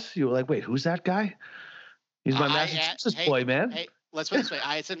he was. You were like, wait, who's that guy? He's my Massachusetts boy, man. Hey, let's put it this way.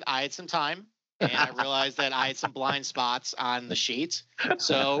 I had some time. And I realized that I had some blind spots on the sheet.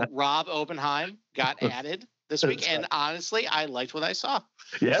 So Rob Oppenheim got added this week. And honestly, I liked what I saw.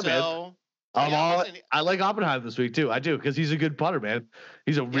 Yeah, man. I like Oppenheim this week, too. I do, because he's a good putter, man.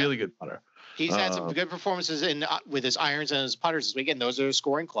 He's a really good putter. He's had some good performances with his irons and his putters this week, and those are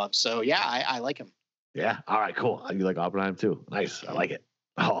scoring clubs. So, yeah, I like him. Yeah. All right, cool. You like Oppenheim, too. Nice. I like it.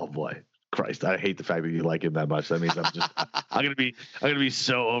 Oh, boy. Christ, I hate the fact that you like him that much. That means I'm gonna be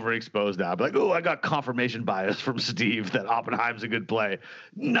so overexposed now. I'm like, oh, I got confirmation bias from Steve that Oppenheim's a good play.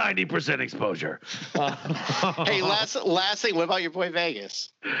 90% exposure. Hey, last thing. What about your boy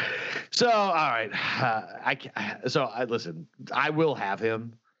Vegas? So, all right, listen. I will have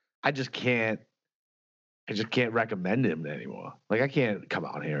him. I just can't recommend him anymore. Like, I can't come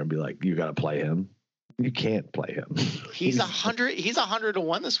out here and be like, you got to play him. You can't play him. He's 100. He's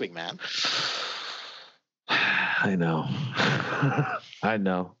 100-1 this week, man. I know. I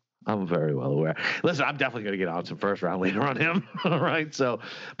know. I'm very well aware. Listen, I'm definitely going to get on some first round later on him. All right. So,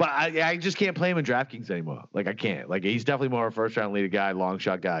 but I just can't play him in DraftKings anymore. Like I can't. Like he's definitely more a first round leader guy, long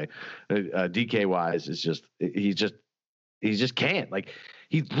shot guy. DK wise, it's just he just can't. Like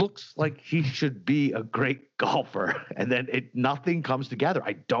he looks like he should be a great golfer, and then nothing comes together.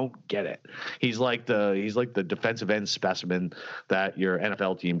 I don't get it. He's like the defensive end specimen that your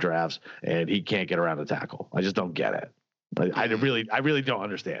NFL team drafts, and he can't get around the tackle. I just don't get it. I really don't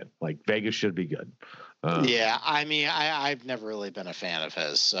understand. Like Vegas should be good. Yeah, I mean, I've never really been a fan of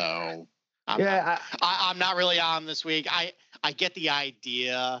his, so I'm not really on this week. I get the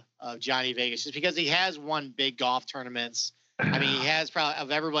idea of Johnny Vegas just because he has won big golf tournaments. I mean, he has probably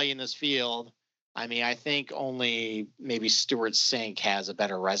of everybody in this field. I mean, I think only maybe Stuart Sink has a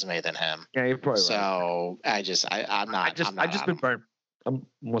better resume than him. Yeah, you're probably right. So I'm not. I've just been burned.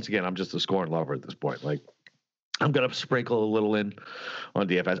 I'm just a scoring lover at this point. Like I'm gonna sprinkle a little in on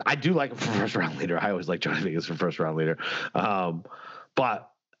DFS. I do like him for first round leader. I always like Johnny Vegas for first round leader.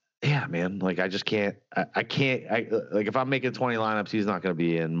 But yeah, man, like I just can't. I can't. Like if I'm making 20 lineups, he's not gonna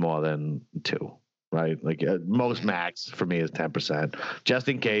be in more than 2. Right, like most max for me is 10%, just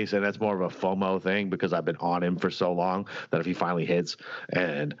in case, and that's more of a FOMO thing because I've been on him for so long that if he finally hits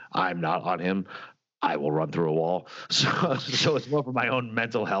and I'm not on him, I will run through a wall. So it's more for my own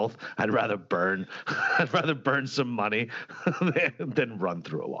mental health. I'd rather burn some money than run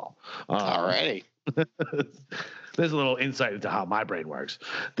through a wall. Alrighty. There's a little insight into how my brain works.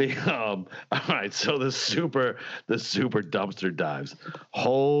 All right, so the super dumpster dives.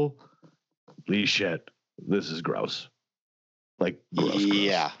 Holy shit, this is gross. Like gross.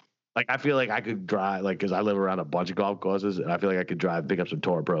 Yeah. Like I feel like I could drive, like, because I live around a bunch of golf courses, and I feel like I could pick up some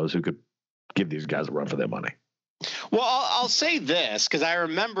tour pros who could give these guys a run for their money. Well, I'll say this because I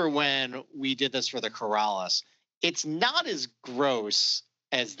remember when we did this for the Corrales, it's not as gross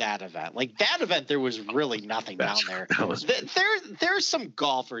as that event. Like that event, there was really nothing down there. There's some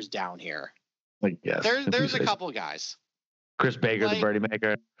golfers down here. Like yes, there's a couple of guys. Chris Baker, the birdie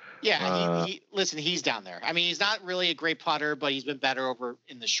maker. Yeah, listen, he's down there. I mean, he's not really a great putter, but he's been better over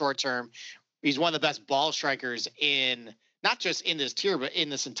in the short term. He's one of the best ball strikers in not just in this tier, but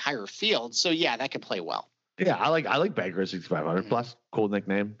in this entire field. So yeah, that could play well. Yeah, I like Baker at 6,500 plus. Cool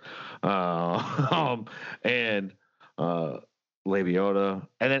nickname. And Leviota.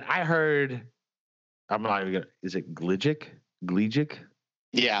 And then I heard, I'm not even gonna. Is it Gligic?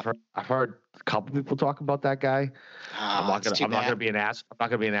 Yeah, I've heard a couple people talk about that guy. I'm not gonna be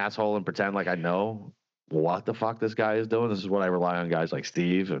an asshole and pretend like I know what the fuck this guy is doing. This is what I rely on guys like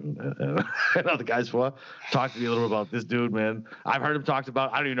Steve and other guys for. Talk to me a little bit about this dude, man. I've heard him talked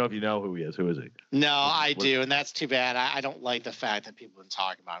about. I don't even know if you know who he is. Who is he? No, I do, and that's too bad. I don't like the fact that people have been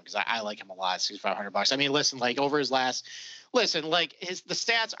talking about him because I like him a lot. $6,500. I mean, listen, like over his last, the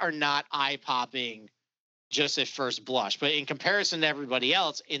stats are not eye popping just at first blush, but in comparison to everybody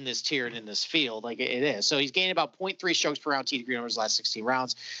else in this tier and in this field, like it is. So he's gained about 0.3 strokes per round tee to green over his last 16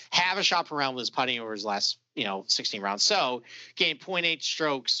 rounds, half a shot per round with his putting over his last 16 rounds. So gained 0.8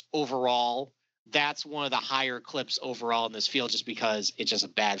 strokes overall. That's one of the higher clips overall in this field, just because it's just a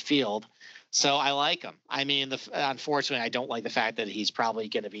bad field. So I like him. I mean, unfortunately, I don't like the fact that he's probably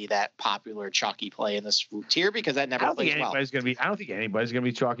going to be that popular chalky play in this tier because that never plays well. I don't think anybody's going to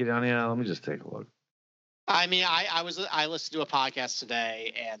be chalky down here. Let me just take a look. I mean, I listened to a podcast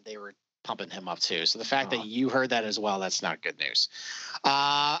today and they were pumping him up too. So the fact that you heard that as well, that's not good news.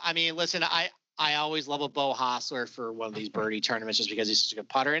 I mean, listen, I always love a Beau Hossler for one of these birdie tournaments just because he's such a good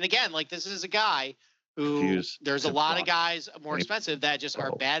putter. And again, like this is a guy who there's a lot of guys more expensive that just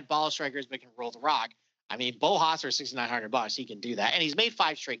are bad ball strikers but can roll the rock. I mean, Beau Hossler, $6,900, he can do that, and he's made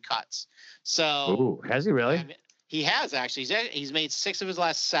 5 straight cuts. So, has he really? I mean, he has actually. He's made 6 of his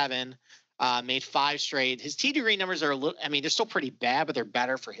last 7. Made 5 straight. His tee to green numbers are a little. I mean, they're still pretty bad, but they're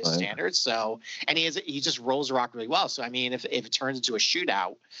better for his standards. So, and he just rolls the rock really well. So, I mean, if it turns into a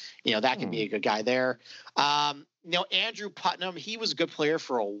shootout, that can be a good guy there. Andrew Putnam, he was a good player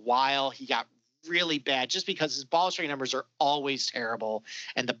for a while. He got really bad just because his ball striking numbers are always terrible,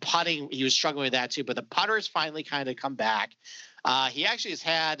 and the putting he was struggling with that too. But the putters finally kind of come back. He actually has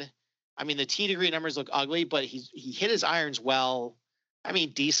had. I mean, the tee to green numbers look ugly, but he hit his irons well. I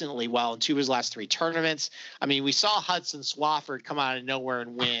mean, decently well in 2 of his last 3 tournaments. I mean, we saw Hudson Swafford come out of nowhere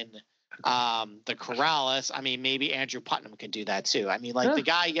and win the Corrales. I mean, maybe Andrew Putnam could do that too. I mean, like the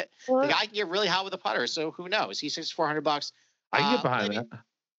guy can get really hot with a putter. So who knows? He's $6,400. I can get behind that.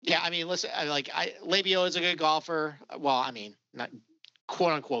 Yeah, I mean, listen, Labio is a good golfer. Well, I mean, not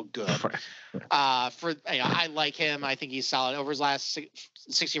quote unquote good. I like him. I think he's solid. Over his last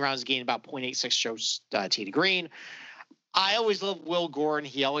 60 rounds, he gained about 0.86 strokes tee to green. I always love Will Gordon.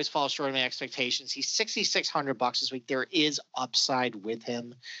 He always falls short of my expectations. He's $6,600 this week. There is upside with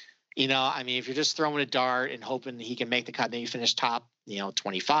him. I mean, if you're just throwing a dart and hoping he can make the cut, maybe finish top,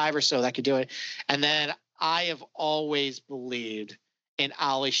 25 or so, that could do it. And then I have always believed in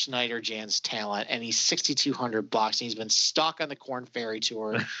Ollie Schneider-Jan's talent, and he's $6,200, and he's been stuck on the Korn Ferry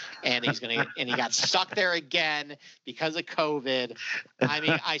Tour, and he got stuck there again because of COVID. I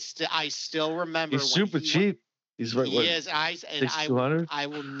mean, I still remember he's super cheap. He is. I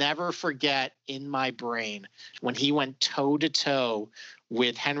will never forget in my brain when he went toe to toe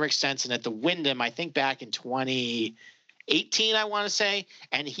with Henrik Stenson at the Wyndham, I think back in 2018, I want to say,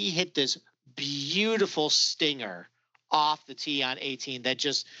 and he hit this beautiful stinger off the tee on 18 that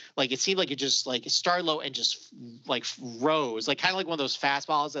just it seemed like it just it started low and just rose, kind of like one of those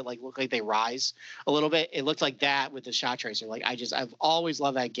fastballs that look like they rise a little bit. It looked like that with the shot tracer. I've always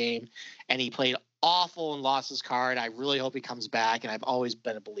loved that game, and he played awful and lost his card. I really hope he comes back, and I've always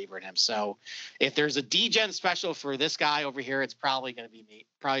been a believer in him. So if there's a D-Gen special for this guy over here, it's probably going to be me.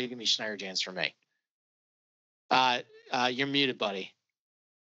 Probably going to be Schneider-Jans for me. You're muted, buddy.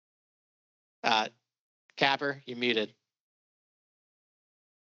 Capper, you're muted.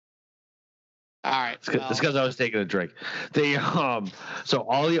 All right. It's because I was taking a drink. So that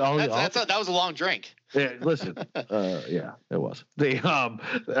was a long drink. Yeah, listen. Yeah, it was.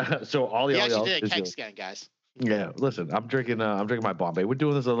 So all the he actually did a keg scan, guys. Yeah, listen. I'm drinking my Bombay. We're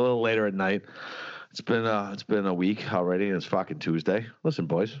doing this a little later at night. It's been a week already, and it's fucking Tuesday. Listen,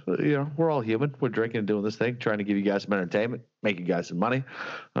 boys, we're all human. We're drinking and doing this thing, trying to give you guys some entertainment, make you guys some money.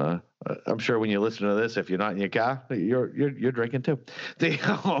 I'm sure when you listen to this, if you're not in your car, you're drinking too.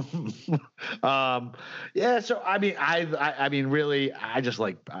 Yeah. So I mean, really, I just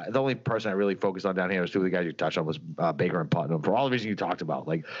the only person I really focused on down here was 2 of the guys you touched on was Baker and Putnam for all the reasons you talked about.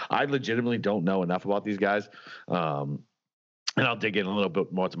 I legitimately don't know enough about these guys. And I'll dig in a little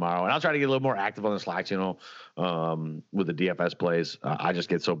bit more tomorrow, and I'll try to get a little more active on the Slack channel with the DFS plays. I just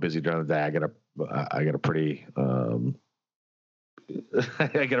get so busy during the day. I get a pretty I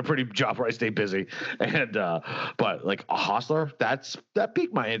get a pretty job where I stay busy, and but a Hossler, that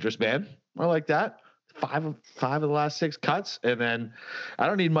piqued my interest, man. I like that. 5 of the last 6 cuts, and then I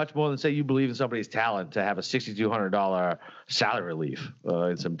don't need much more than say you believe in somebody's talent to have a $6,200 salary relief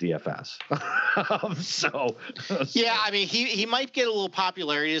in some DFS. Yeah, I mean he might get a little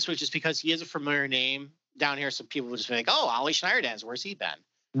popularity this week just because he is a familiar name down here. So people will just be like, "Oh, Ollie Schneider-Jans, where's he been?"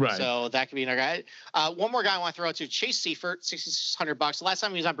 Right. So that could be another guy. One more guy I want to throw out to Chase Seifert, $6,600. Last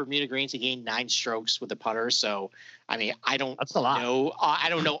time he was on Bermuda Greens, he gained 9 strokes with the putter. So, I mean, That's a lot. I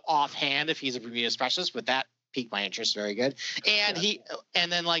don't know offhand if he's a Bermuda specialist, but that piqued my interest. Very good. And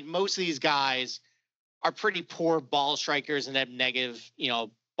and then like most of these guys are pretty poor ball strikers and have negative,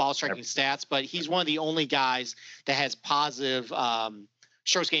 ball striking stats. But he's one of the only guys that has positive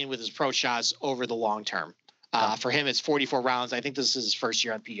strokes gained with his approach shots over the long term. For him, it's 44 rounds. I think this is his first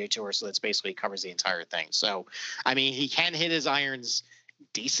year on PGA Tour, so that's basically covers the entire thing. So, I mean, he can hit his irons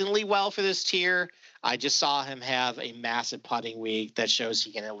decently well for this tier. I just saw him have a massive putting week that shows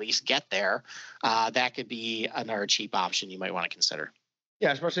he can at least get there. That could be another cheap option you might want to consider.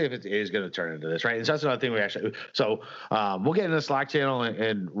 Yeah, especially if it is going to turn into this, right? And so that's another thing we actually. So we'll get in the Slack channel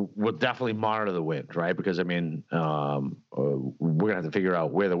and we'll definitely monitor the wind, right? Because I mean, we're gonna have to figure out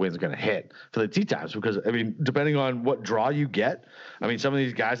where the wind's going to hit for the tee times. Because I mean, depending on what draw you get, I mean, some of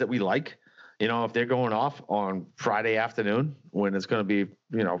these guys that we like, if they're going off on Friday afternoon when it's going to be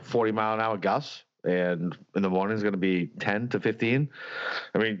 40-mile-an-hour gusts, and in the morning it's going to be 10 to 15.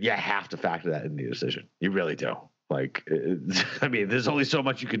 I mean, you have to factor that into your decision. You really do. Like, I mean, there's only so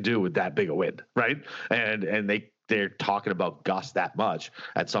much you can do with that big a wind, right? And they're talking about gusts that much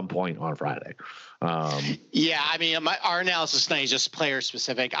at some point on Friday. Yeah, I mean, our analysis tonight is just player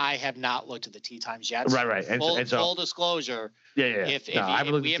specific. I have not looked at the tee times yet. Right. And so, full disclosure. Yeah. If we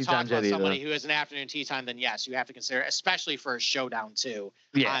have talked about somebody who has an afternoon tee time, then yes, you have to consider, especially for a showdown too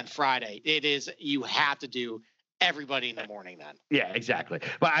on Friday. You have to do everybody in the morning then. Yeah, exactly.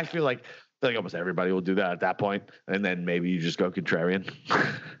 But I feel like almost everybody will do that at that point, and then maybe you just go contrarian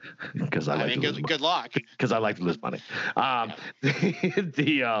because good luck. Because I like to lose money. All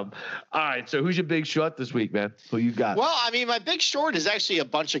right. So who's your big short this week, man? Who you got? Well, I mean, my big short is actually a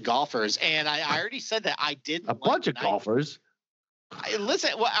bunch of golfers, and I already said that I didn't. A bunch of golfers.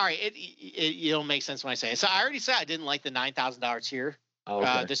 Listen, well, all right. It'll make sense when I say it. So I already said I didn't like the $9,000 tier.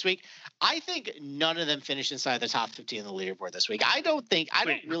 This week. I think none of them finished inside the top 50 in the leaderboard this week. I don't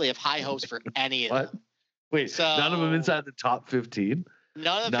really have high hopes for any of them. Wait, so none of them inside the top 15?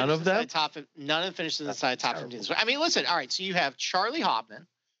 None of them finished inside the top 15. I mean, listen, all right, so you have Charlie Hoffman,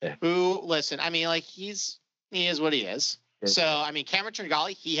 who, listen, I mean, like, he is what he is. So, I mean, Cameron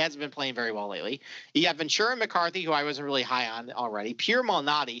Tringale, he hasn't been playing very well lately. You have Ventura McCarthy, who I wasn't really high on already. Pierre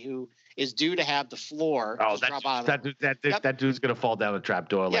Malnati, who is due to have the floor. Oh, that dude's going to fall down the trap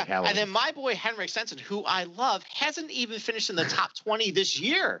door like hell. And then my boy Henrik Stenson, who I love, hasn't even finished in the top 20 this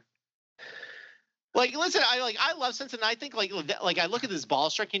year. Like, listen, I love Stenson. I think like I look at his ball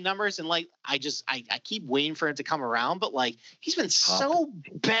striking numbers and like I keep waiting for him to come around, but like he's been so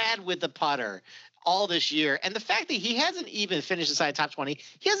bad with the putter all this year. And the fact that he hasn't even finished inside top 20,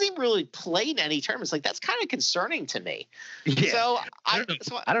 he hasn't even really played any tournaments. Like, that's kind of concerning to me. Yeah. So I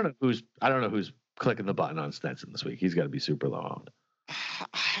don't know who's clicking the button on Stenson this week. He's got to be super low owned.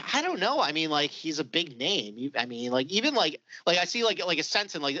 I don't know. I mean, like, he's a big name. I mean, like, even like I see like a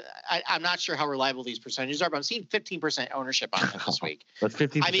Stenson, like I'm not sure how reliable these percentages are, but I'm seeing 15% ownership on him this week. That's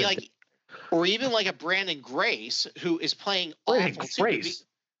 15%. I mean, like, or even like a Brandon Grace, who is playing awful too.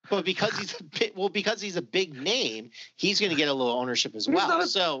 But because he's a big name, he's going to get a little ownership as well.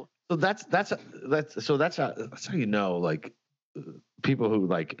 So that's how you know, like, people who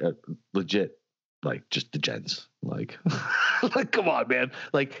like legit, like, just degens, like like, come on, man.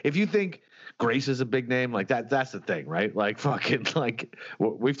 Like, if you think Grace is a big name, like that's the thing, right? Like, fucking, like,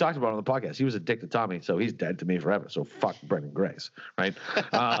 we've talked about it on the podcast. He was a dick to Tommy, so he's dead to me forever. So fuck Brendan Grace, right?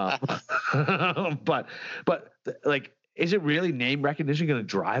 But like, is it really name recognition going to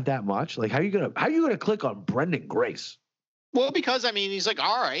drive that much? Like, how are you gonna click on Brendan Grace? Well, because I mean, he's like,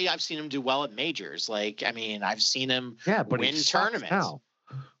 all right, I've seen him do well at majors. Like, I mean, I've seen him win tournaments. Now.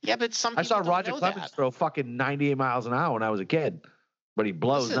 Yeah, but I saw Roger Clemens throw fucking 98 miles an hour when I was a kid, but he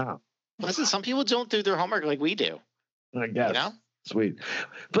blows now. Listen, some people don't do their homework like we do. I guess. You know? Sweet.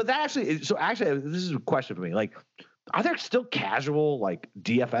 But that actually, this is a question for me. Like, are there still casual, like,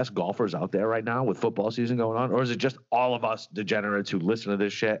 DFS golfers out there right now with football season going on? Or is it just all of us degenerates who listen to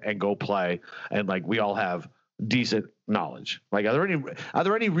this shit and go play and, like, we all have decent knowledge? Like, are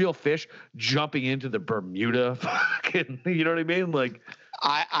there any real fish jumping into the Bermuda fucking, you know what I mean? Like,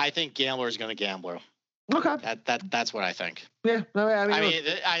 I think gambler is going to gamble. Okay. That's what I think. Yeah.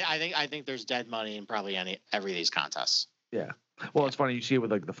 I think there's dead money in probably every of these contests. Yeah. Well, it's funny. You see it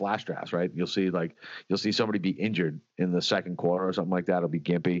with like the flash drafts, right? You'll see somebody be injured in the second quarter or something like that. It'll be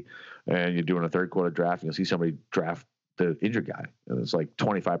gimpy, and you're doing a third quarter draft, and you'll see somebody draft the injured guy. And it's like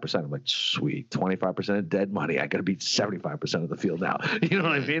 25%. I'm like, sweet, 25% of dead money. I got to beat 75% of the field now. You know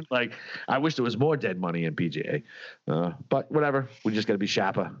what I mean? Like, I wish there was more dead money in PGA. But whatever. We just got to be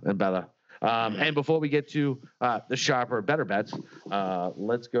sharper and better. And before we get to the sharper, better bets,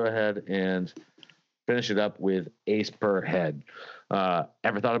 let's go ahead and finish it up with Ace Per Head.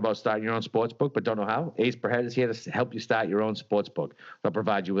 Ever thought about starting your own sports book but don't know how? Ace Per Head is here to help you start your own sports book. They'll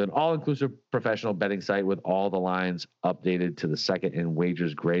provide you with an all-inclusive professional betting site with all the lines updated to the second and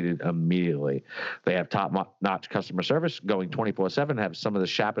wagers graded immediately. They have top-notch customer service going 24/7, have some of the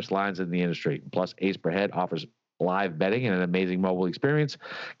sharpest lines in the industry. Plus, Ace Per Head offers live betting and an amazing mobile experience.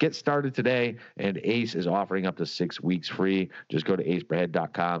 Get started today, and Ace is offering up to 6 weeks free. Just go to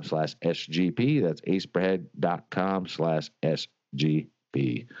aceperhead.com/SGP. That's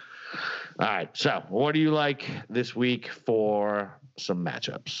aceperhead.com/SGP. All right, so what do you like this week for some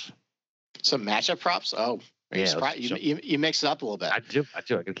matchups? Some matchup props? Oh, yeah. You mix it up a little bit. I do. I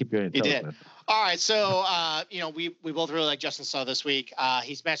can keep you in. You did. Man. All right, so we both really like Justin Suh this week.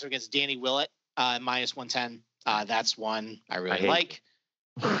 He's matched up against Danny Willett, -110. That's one I really like.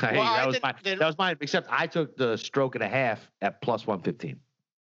 That was mine. Except I took the stroke and a half at +115.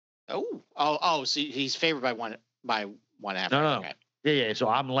 Oh! So he's favored by one half. No. Okay. Yeah. So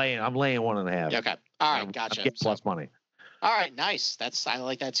I'm laying 1.5. Okay. All right. Gotcha. I'm plus money. All right. Nice. I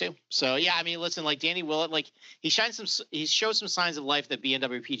like that too. So yeah, I mean, listen, like Danny Willett, like he showed some signs of life at the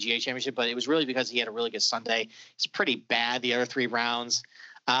BMW PGA Championship, but it was really because he had a really good Sunday. It's pretty bad the other 3 rounds.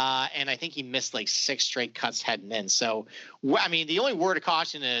 And I think he missed like 6 straight cuts heading in. So, I mean, the only word of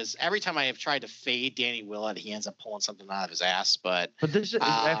caution is every time I have tried to fade Danny Willett, he ends up pulling something out of his ass. But this is,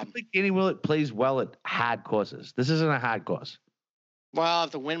 I think Danny Willett plays well at hard courses. This isn't a hard course. Well,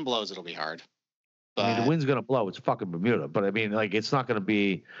 if the wind blows, it'll be hard. But, I mean, the wind's going to blow. It's fucking Bermuda. But I mean, like, it's not going to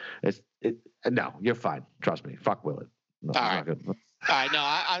be. No, you're fine. Trust me. Fuck Willett. No, all right. All right,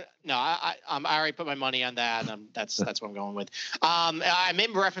 I already put my money on that, and that's what I'm going with. I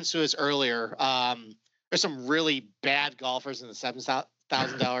made reference to this earlier. There's some really bad golfers in the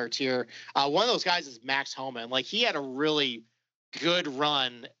 $7,000 tier. One of those guys is Max Homa, and like he had a really good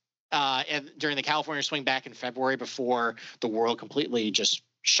run during the California swing back in February before the world completely just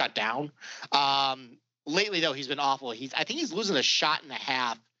shut down. Lately, though, he's been awful. I think he's losing a shot and a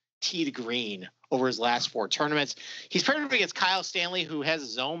half tee to green over his last 4 tournaments. He's paired up against Kyle Stanley, who has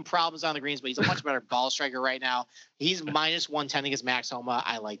his own problems on the greens, but he's a much better ball striker right now. He's -110 against Max Homa.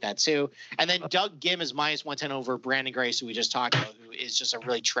 I like that too. And then Doug Ghim is -110 over Brandon Grace, who we just talked about, who is just a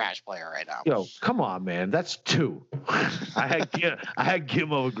really trash player right now. Yo, come on, man. That's 2. I had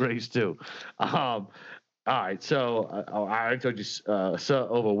Ghim over Grace too. All right, so I already told you Suh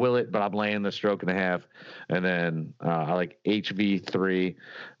over Willett, but I'm laying the stroke and a half. And then I like HV3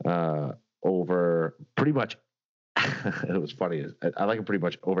 over pretty much. It was funny. I like him pretty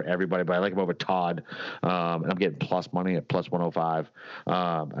much over everybody, but I like him over Todd. And I'm getting plus money at +105.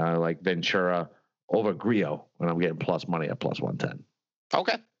 And I like Ventura over Grillo, and I'm getting plus money at +110.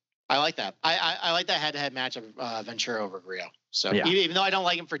 Okay. I like that. I like that head-to-head match of Ventura over Grillo. So yeah. Even though I don't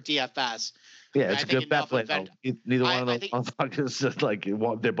like him for DFS. Yeah, it's a good bet play. Neither one of those motherfuckers like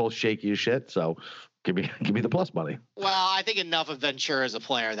they're both shaky as shit. So give me the plus money. Well, I think enough of Ventura as a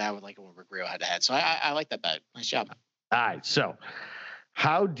player that I would like him over Grillo head-to-head. So I like that bet. Nice job. All right. So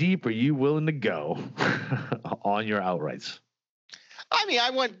how deep are you willing to go on your outrights? I mean,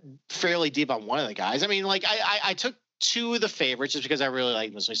 I went fairly deep on one of the guys. I mean, like I took 2 of the favorites just because I really like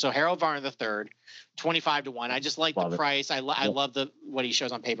them this week. So Harold Varner III, 25-1. I just like the price. I love what he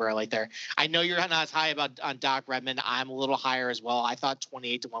shows on paper. I like there. I know you're not as high on Doc Redman. I'm a little higher as well. I thought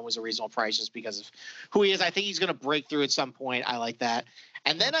 28-1 was a reasonable price just because of who he is. I think he's going to break through at some point. I like that.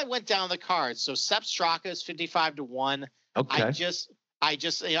 And then I went down the cards. So Sepp Straka is 55-1. Okay. I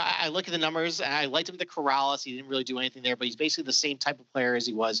look at the numbers and I liked him at the Corrales. He didn't really do anything there, but he's basically the same type of player as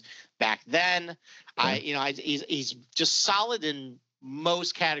he was back then. Okay. He's just solid in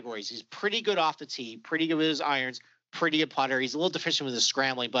most categories. He's pretty good off the tee, pretty good with his irons, pretty good putter. He's a little deficient with his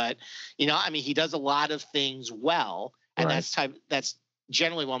scrambling, but he does a lot of things well, and that's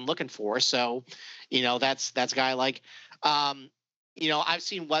generally what I'm looking for. So, that's a guy I like. I've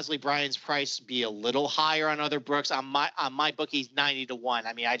seen Wesley Bryan's price be a little higher on other books. On my book, he's 90-1.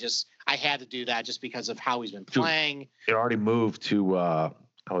 I mean, I had to do that just because of how he's been playing. It already moved to.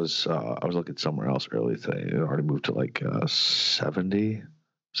 I was looking somewhere else earlier today. It already moved to like 70.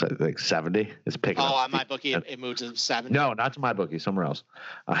 So like 70. It's picking up. Oh, on my bookie, it moved to 70. No, not to my bookie. Somewhere else.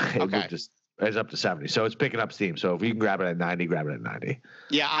 It moved to It's up to 70. So it's picking up steam. So if you can grab it at 90, grab it at 90.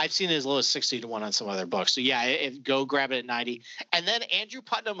 Yeah, I've seen it as low as 60-1 on some other books. So yeah, go grab it at 90. And then Andrew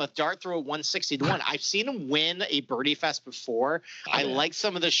Putnam with dart throw 160-1. I've seen him win a Birdie Fest before. I like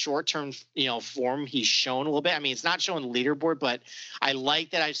some of the short-term, form he's shown a little bit. I mean, it's not showing the leaderboard, but I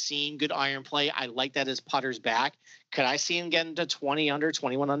like that I've seen good iron play. I like that his putter's back. Could I see him getting to 20 under,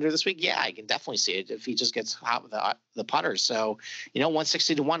 21 under this week? Yeah, I can definitely see it if he just gets hot with the putters. So,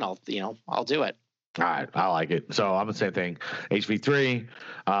 160-1, I'll do it. All right, I like it. So I'm the same thing. HV3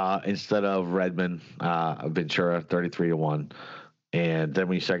 instead of Redmond, Ventura 33-1, and then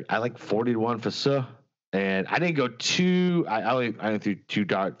when you start, I like 40-1 for Suh. And I didn't go too. I went through 2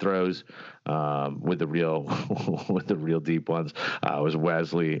 dart throws with the real deep ones. It was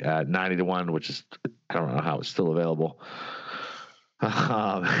Wesley at 90-1, which is I don't know how it's still available.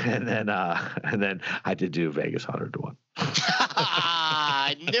 And then I did do Vegas 100-1.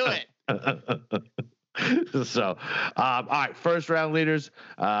 I knew it. So, all right, first round leaders.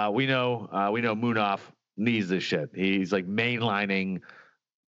 We know Munaf needs this shit. He's like mainlining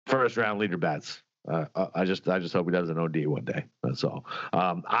first round leader bets. I just hope he does an OD one day. That's all.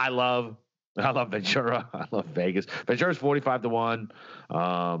 I love Ventura. I love Vegas. Ventura's 45-1.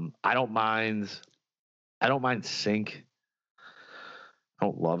 I don't mind Sink. I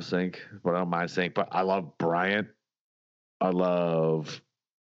don't love Sink, but I don't mind Sink. But I love Bryant. I love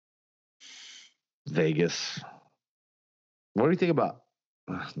Vegas. What do you think about?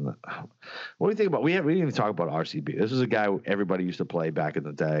 What do you think about? We didn't even talk about RCB. This is a guy everybody used to play back in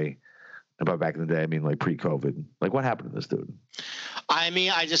the day. About back in the day, I mean, like pre-COVID. Like, what happened to this dude? I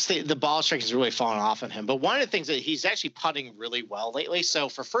mean, I just think the ball strike has really fallen off on him. But one of the things that he's actually putting really well lately. So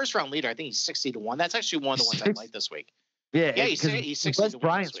for first round leader, I think he's 60-1. That's actually one of the ones I like this week. Yeah, he's 60-1.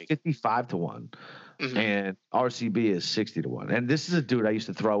 Bryant's 55-1, and RCB is 60-1. And this is a dude I used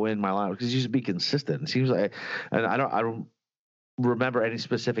to throw in my line because he used to be consistent. It seems like, and I don't remember any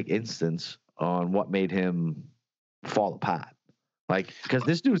specific instance on what made him fall apart. Like, because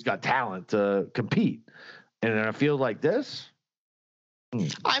this dude's got talent to compete, and in a field like this,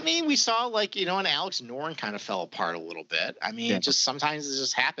 I mean, we saw and Alex Noren kind of fell apart a little bit. I mean, just sometimes it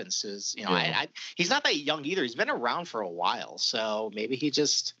just happens. He's not that young either. He's been around for a while, so maybe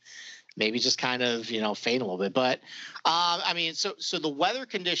just kind of fade a little bit. But I mean, so the weather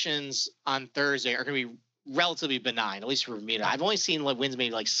conditions on Thursday are going to be relatively benign, at least for Bermuda. I've only seen winds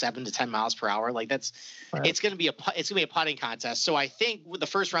maybe 7 to 10 miles per hour. Like that's, right. It's going to be a putting contest. So I think the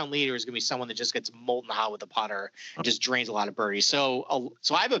first round leader is going to be someone that just gets molten hot with a putter and just drains a lot of birdies. So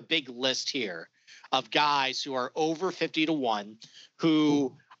I have a big list here of guys who are over 50-1,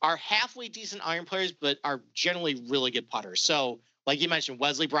 who are halfway decent iron players, but are generally really good putters. So like you mentioned,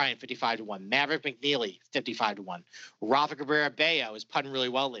 Wesley Bryant, 55-1. Maverick McNeely, 55-1. Rafa Cabrera Bello is putting really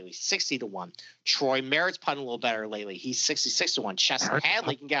well lately, 60-1. Troy Merritt's putting a little better lately. He's 66-1. Chesson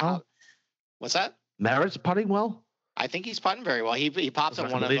Hadley can get out. What's that? Merritt's putting well? I think he's putting very well. He pops on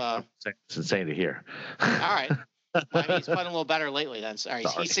one of it's insane to hear. All right. I mean, he's putting a little better lately then. All right,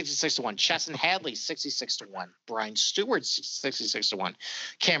 he's 66-1. Chesson Hadley, 66-1. Brian Stewart, 66-1.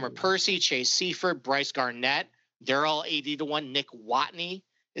 Cameron Percy, Chase Seifert, Bryce Garnett. They're all 80-1. Nick Watney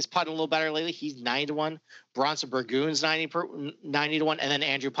is putting a little better lately. He's 90-1. Bronson Burgoon's 90-1. And then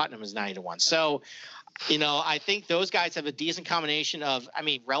Andrew Putnam is 90-1. So, I think those guys have a decent combination of,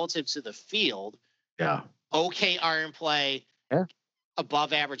 relative to the field. Yeah. Okay iron play. Yeah.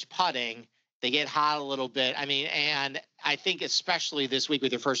 Above average putting. They get hot a little bit. And I think especially this week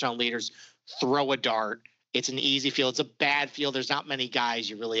with your first round leaders, throw a dart. It's an easy field. It's a bad field. There's not many guys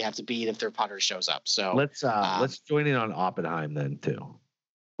you really have to beat if their putter shows up. So let's join in on Oppenheim then too.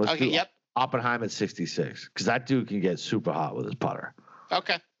 Let's do Oppenheim at 66 because that dude can get super hot with his putter.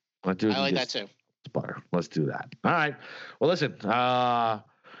 Okay, I like that too. Putter. Let's do that. All right. Well, listen.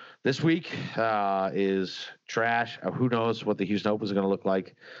 This week is trash. Who knows what the Houston Open is going to look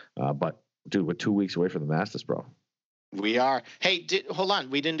like? But dude, we're 2 weeks away from the Masters, bro. We are. Hey, hold on.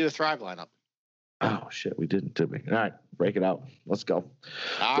 We didn't do a Thrive lineup. Oh shit, we didn't, did we? All right, break it out. Let's go.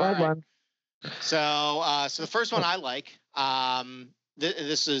 All right. So the first one I like.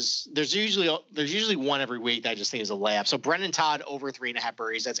 There's usually one every week that I just think is a layup. So Brendan Todd over 3.5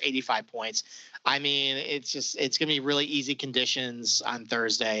 birdies. That's 85 points. I mean, it's gonna be really easy conditions on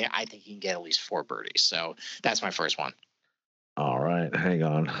Thursday. I think he can get at least 4 birdies. So that's my first one. All right, hang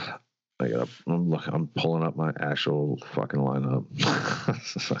on. I'm pulling up my actual fucking lineup.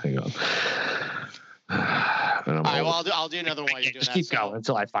 Hang on. All right, well, I'll do another one while you're doing that. Keep going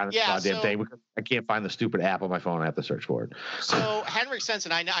until I find the goddamn thing. I can't find the stupid app on my phone. I have to search for it. So Henrik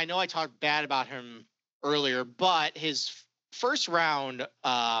Stenson, I know I talked bad about him earlier, but his first round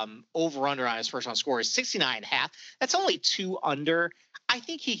over under on his first round score is 69.5. That's only 2 under. I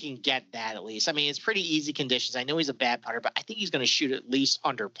think he can get that at least. I mean, it's pretty easy conditions. I know he's a bad putter, but I think he's going to shoot at least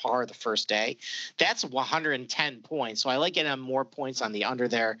under par the first day. That's 110 points. So I like getting more points on the under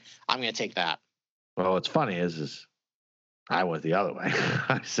there. I'm going to take that. Well, what's funny is I went the other way.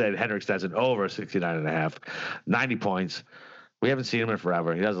 I said Henrik Stenson over 69.5, 90 points. We haven't seen him in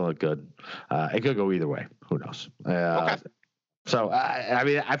forever. He doesn't look good. It could go either way. Who knows? Okay. So, I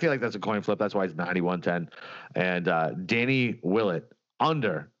mean, I feel like that's a coin flip. That's why it's 91-10. And Danny Willett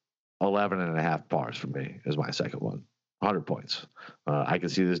under 11.5 pars for me is my second one. 100 points. I can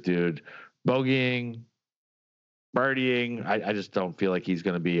see this dude bogeying, birdieing. I just don't feel like he's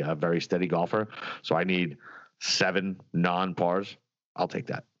going to be a very steady golfer. So I need 7 non-pars. I'll take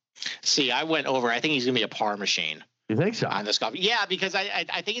that. See, I went over. I think he's going to be a par machine. You think so? On this golf, yeah, because I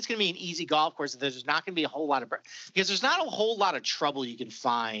think it's going to be an easy golf course. There's not going to be a whole lot of because there's not a whole lot of trouble you can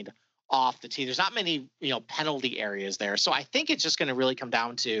find off the tee. There's not many penalty areas there, so I think it's just going to really come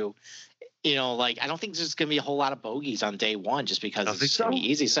down to like I don't think there's going to be a whole lot of bogeys on day one just because it's going to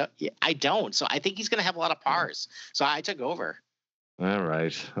be easy. So yeah, I don't. So I think he's going to have a lot of pars. So I took over. All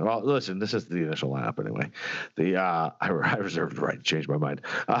right. Well, listen, this is the initial lineup anyway. I reserved the right to change my mind.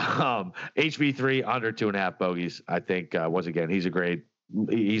 HV3 under 2.5 bogeys. I think once again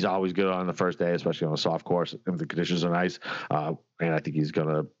he's always good on the first day, especially on a soft course if the conditions are nice. And I think he's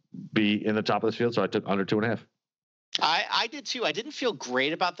gonna be in the top of this field. So I took under 2.5. I did too. I didn't feel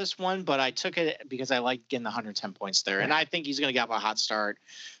great about this one, but I took it because I liked getting the 110 points there, and I think he's gonna get a hot start.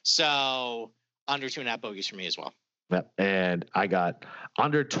 So under 2.5 bogeys for me as well. Yep. And I got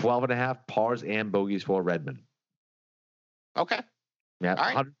under 12.5 pars and bogeys for Redman. Okay. Yeah.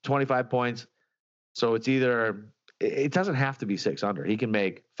 Right. 125 points. So it's it doesn't have to be 6 under. He can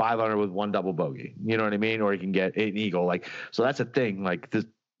make 5 under with 1 double bogey. You know what I mean? Or he can get an eagle. So that's a thing. Like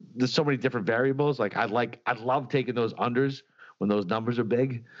there's so many different variables. Like I love taking those unders when those numbers are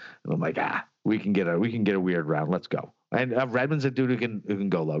big. And I'm like, we can get a weird round. Let's go. And Redman's a dude who can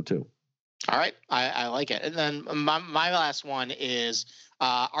go low too. All right. I like it. And then my last one is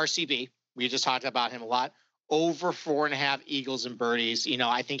RCB. We just talked about him a lot. Over 4.5 eagles and birdies.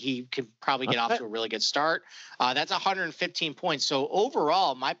 I think he could probably get off to a really good start. That's 115 points. So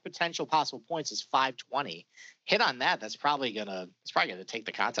overall, my potential possible points is 520. Hit on that. It's probably gonna take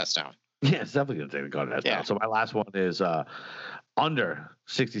the contest down. Yeah, it's definitely gonna take the contest down. So my last one is under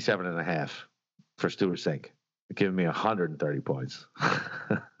 67.5 for Stewart Cink, giving me 130 points.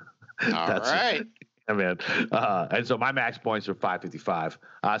 All right. Yeah, man. And so my max points are 555.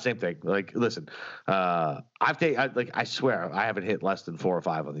 Same thing. Like, listen, I swear I haven't hit less than 4 or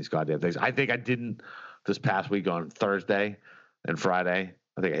 5 on these goddamn things. I think I didn't this past week on Thursday and Friday.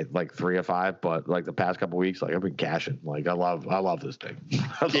 I think I hit like 3 or 5, but like the past couple of weeks, like I've been cashing. Like I love this thing.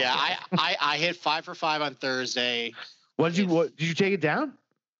 Yeah, I hit 5 for 5 on Thursday. What did you take it down?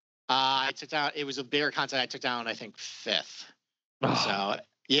 I took down. It was a bigger contest. I took down, I think, 5th. So.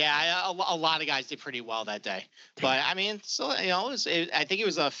 Yeah, a lot of guys did pretty well that day, but I mean, so I think it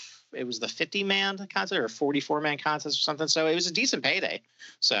was the 50-man contest or 44-man contest or something. So it was a decent payday.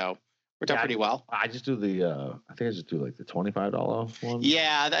 So we're done pretty well. I just do I think I just do like the $25 one.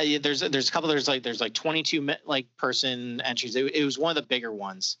 Yeah, there's a couple. There's like 22 person entries. It was one of the bigger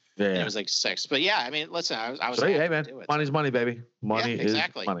ones. Yeah, and it was like 6. But yeah, I mean, listen, I was. Hey man, money's money, baby. Money is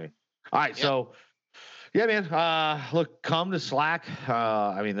money. All right, so. Yeah, man. Look, come to Slack.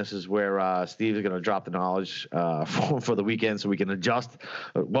 I mean, this is where Steve is going to drop the knowledge for the weekend so we can adjust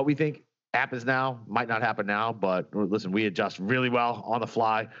what we think happens now. Might not happen now, but listen, we adjust really well on the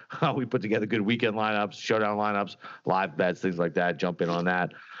fly. We put together good weekend lineups, showdown lineups, live bets, things like that. Jump in on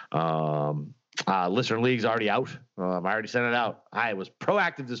that. Listener League's already out. I already sent it out. I was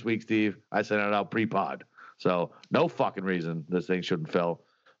proactive this week, Steve. I sent it out pre-pod. So no fucking reason this thing shouldn't fill.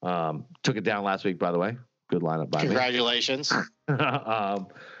 Took it down last week, by the way. Good lineup by Congratulations. Yeah,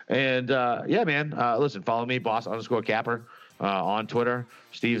 man. Listen, follow me, boss_capper on Twitter.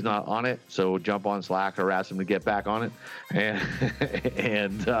 Steve's not on it, so jump on Slack, harass him to get back on it.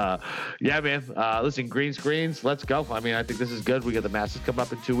 And yeah, man. Listen, green screens, let's go. I mean, I think this is good. We got the Masters coming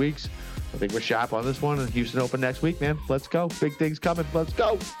up in 2 weeks. I think we're sharp on this one. And Houston Open next week, man. Let's go. Big things coming. Let's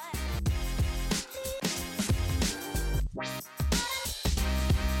go.